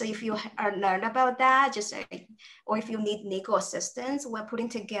 So if you are learned about that, or if you need legal assistance, we're putting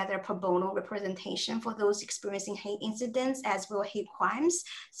together pro bono representation for those experiencing hate incidents as well as hate crimes.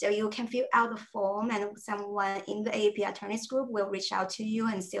 So you can fill out the form and someone in the AAPI attorneys group will reach out to you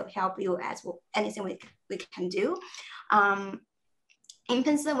and still help you as well, anything we can do. In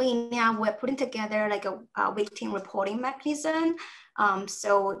Pennsylvania, we're putting together like a victim reporting mechanism.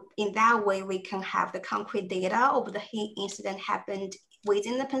 So in that way, we can have the concrete data of the hate incident happened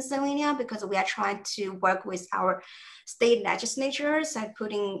within the Pennsylvania, because we are trying to work with our state legislatures and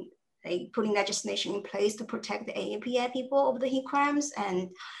putting legislation in place to protect the AAPI people of the hate crimes. And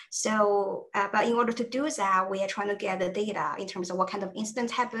so, but in order to do that, we are trying to get the data in terms of what kind of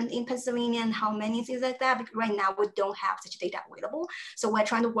incidents happened in Pennsylvania and how many, things like that. Because right now we don't have such data available. So we're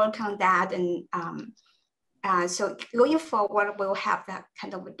trying to work on that. And so going forward, we'll have that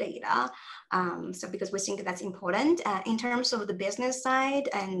kind of data. So because we think that's important. In terms of the business side,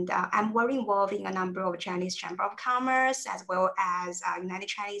 and I'm very involved in a number of Chinese Chamber of Commerce, as well as United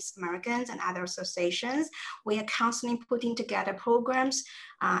Chinese Americans and other associations. We are constantly putting together programs,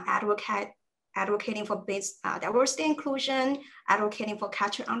 advocating for diversity inclusion, advocating for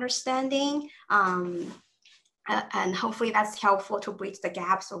cultural understanding, and hopefully that's helpful to bridge the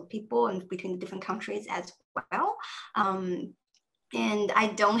gaps of people and between the different countries as well. And I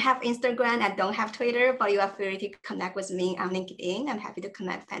don't have Instagram, I don't have Twitter, but you are free to connect with me on LinkedIn. I'm happy to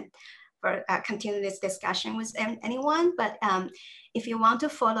connect and continue this discussion with anyone. But if you want to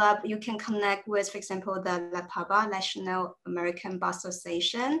follow up, you can connect with, for example, the AAPI, National American Bar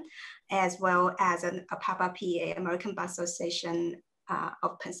Association, as well as an AAPI PA, American Bar Association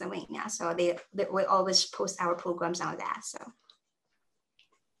of Pennsylvania. So they will always post our programs on that. So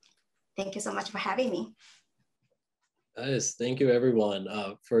thank you so much for having me. Yes, thank you everyone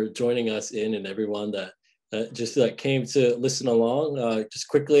for joining us and everyone that just came to listen along. Just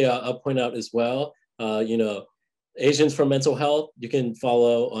quickly, I'll point out as well, Asians for Mental Health, you can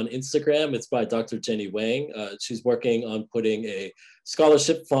follow on Instagram. It's by Dr. Jenny Wang. She's working on putting a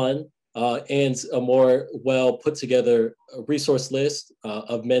scholarship fund and a more well put together resource list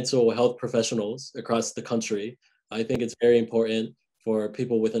of mental health professionals across the country. I think it's very important for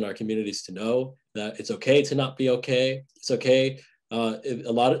people within our communities to know that it's okay to not be okay. It's okay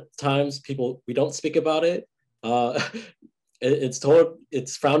A lot of times we don't speak about it.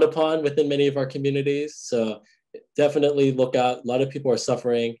 It's frowned upon within many of our communities. So definitely look out. A lot of people are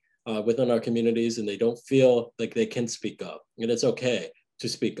suffering within our communities and they don't feel like they can speak up, and it's okay to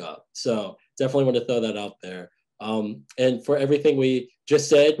speak up. So definitely want to throw that out there. And for everything we just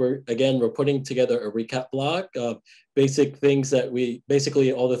said, we're putting together a recap blog of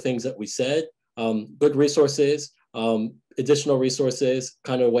basically all the things that we said, good resources, additional resources,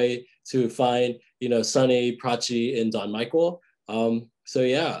 kind of way to find, Sunny, Prachi, and Don Michael. So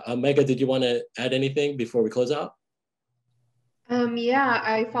yeah, Mega, did you want to add anything before we close out? Yeah,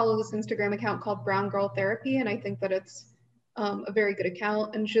 I follow this Instagram account called Brown Girl Therapy, and I think that it's a very good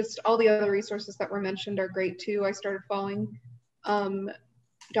account, and just all the other resources that were mentioned are great too. I started following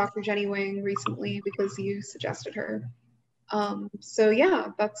Dr. Jenny Wang recently because you suggested her. So yeah,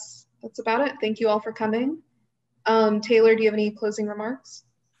 that's about it. Thank you all for coming. Taylor, do you have any closing remarks?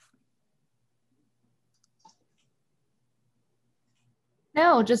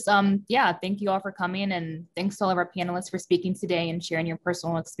 No, just yeah, thank you all for coming, and thanks to all of our panelists for speaking today and sharing your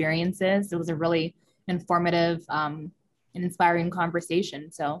personal experiences. It was a really informative and inspiring conversation.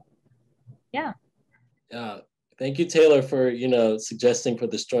 So yeah. Yeah, thank you, Taylor, for suggesting for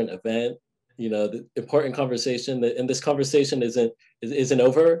this joint event. The important conversation, and this conversation isn't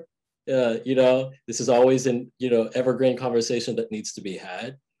over. This is always an evergreen conversation that needs to be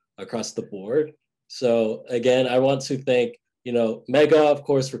had across the board. So again, I want to thank Mega, of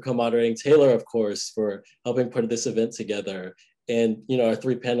course, for co-moderating, Taylor, of course, for helping put this event together, and our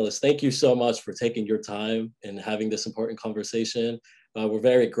three panelists. Thank you so much for taking your time and having this important conversation. We're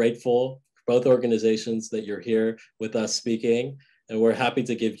very grateful for both organizations that you're here with us speaking, and we're happy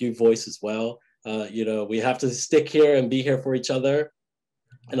to give you voice as well. We have to stick here and be here for each other,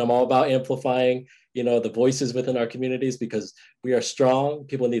 and I'm all about amplifying the voices within our communities, because we are strong.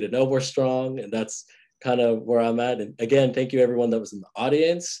 People need to know we're strong, and that's kind of where I'm at. And again, thank you everyone that was in the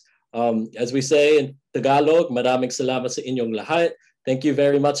audience. As we say in Tagalog, maraming salamat sa inyong lahat. Thank you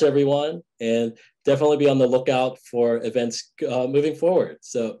very much, everyone. And definitely be on the lookout for events moving forward.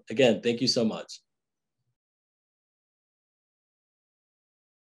 So again, thank you so much.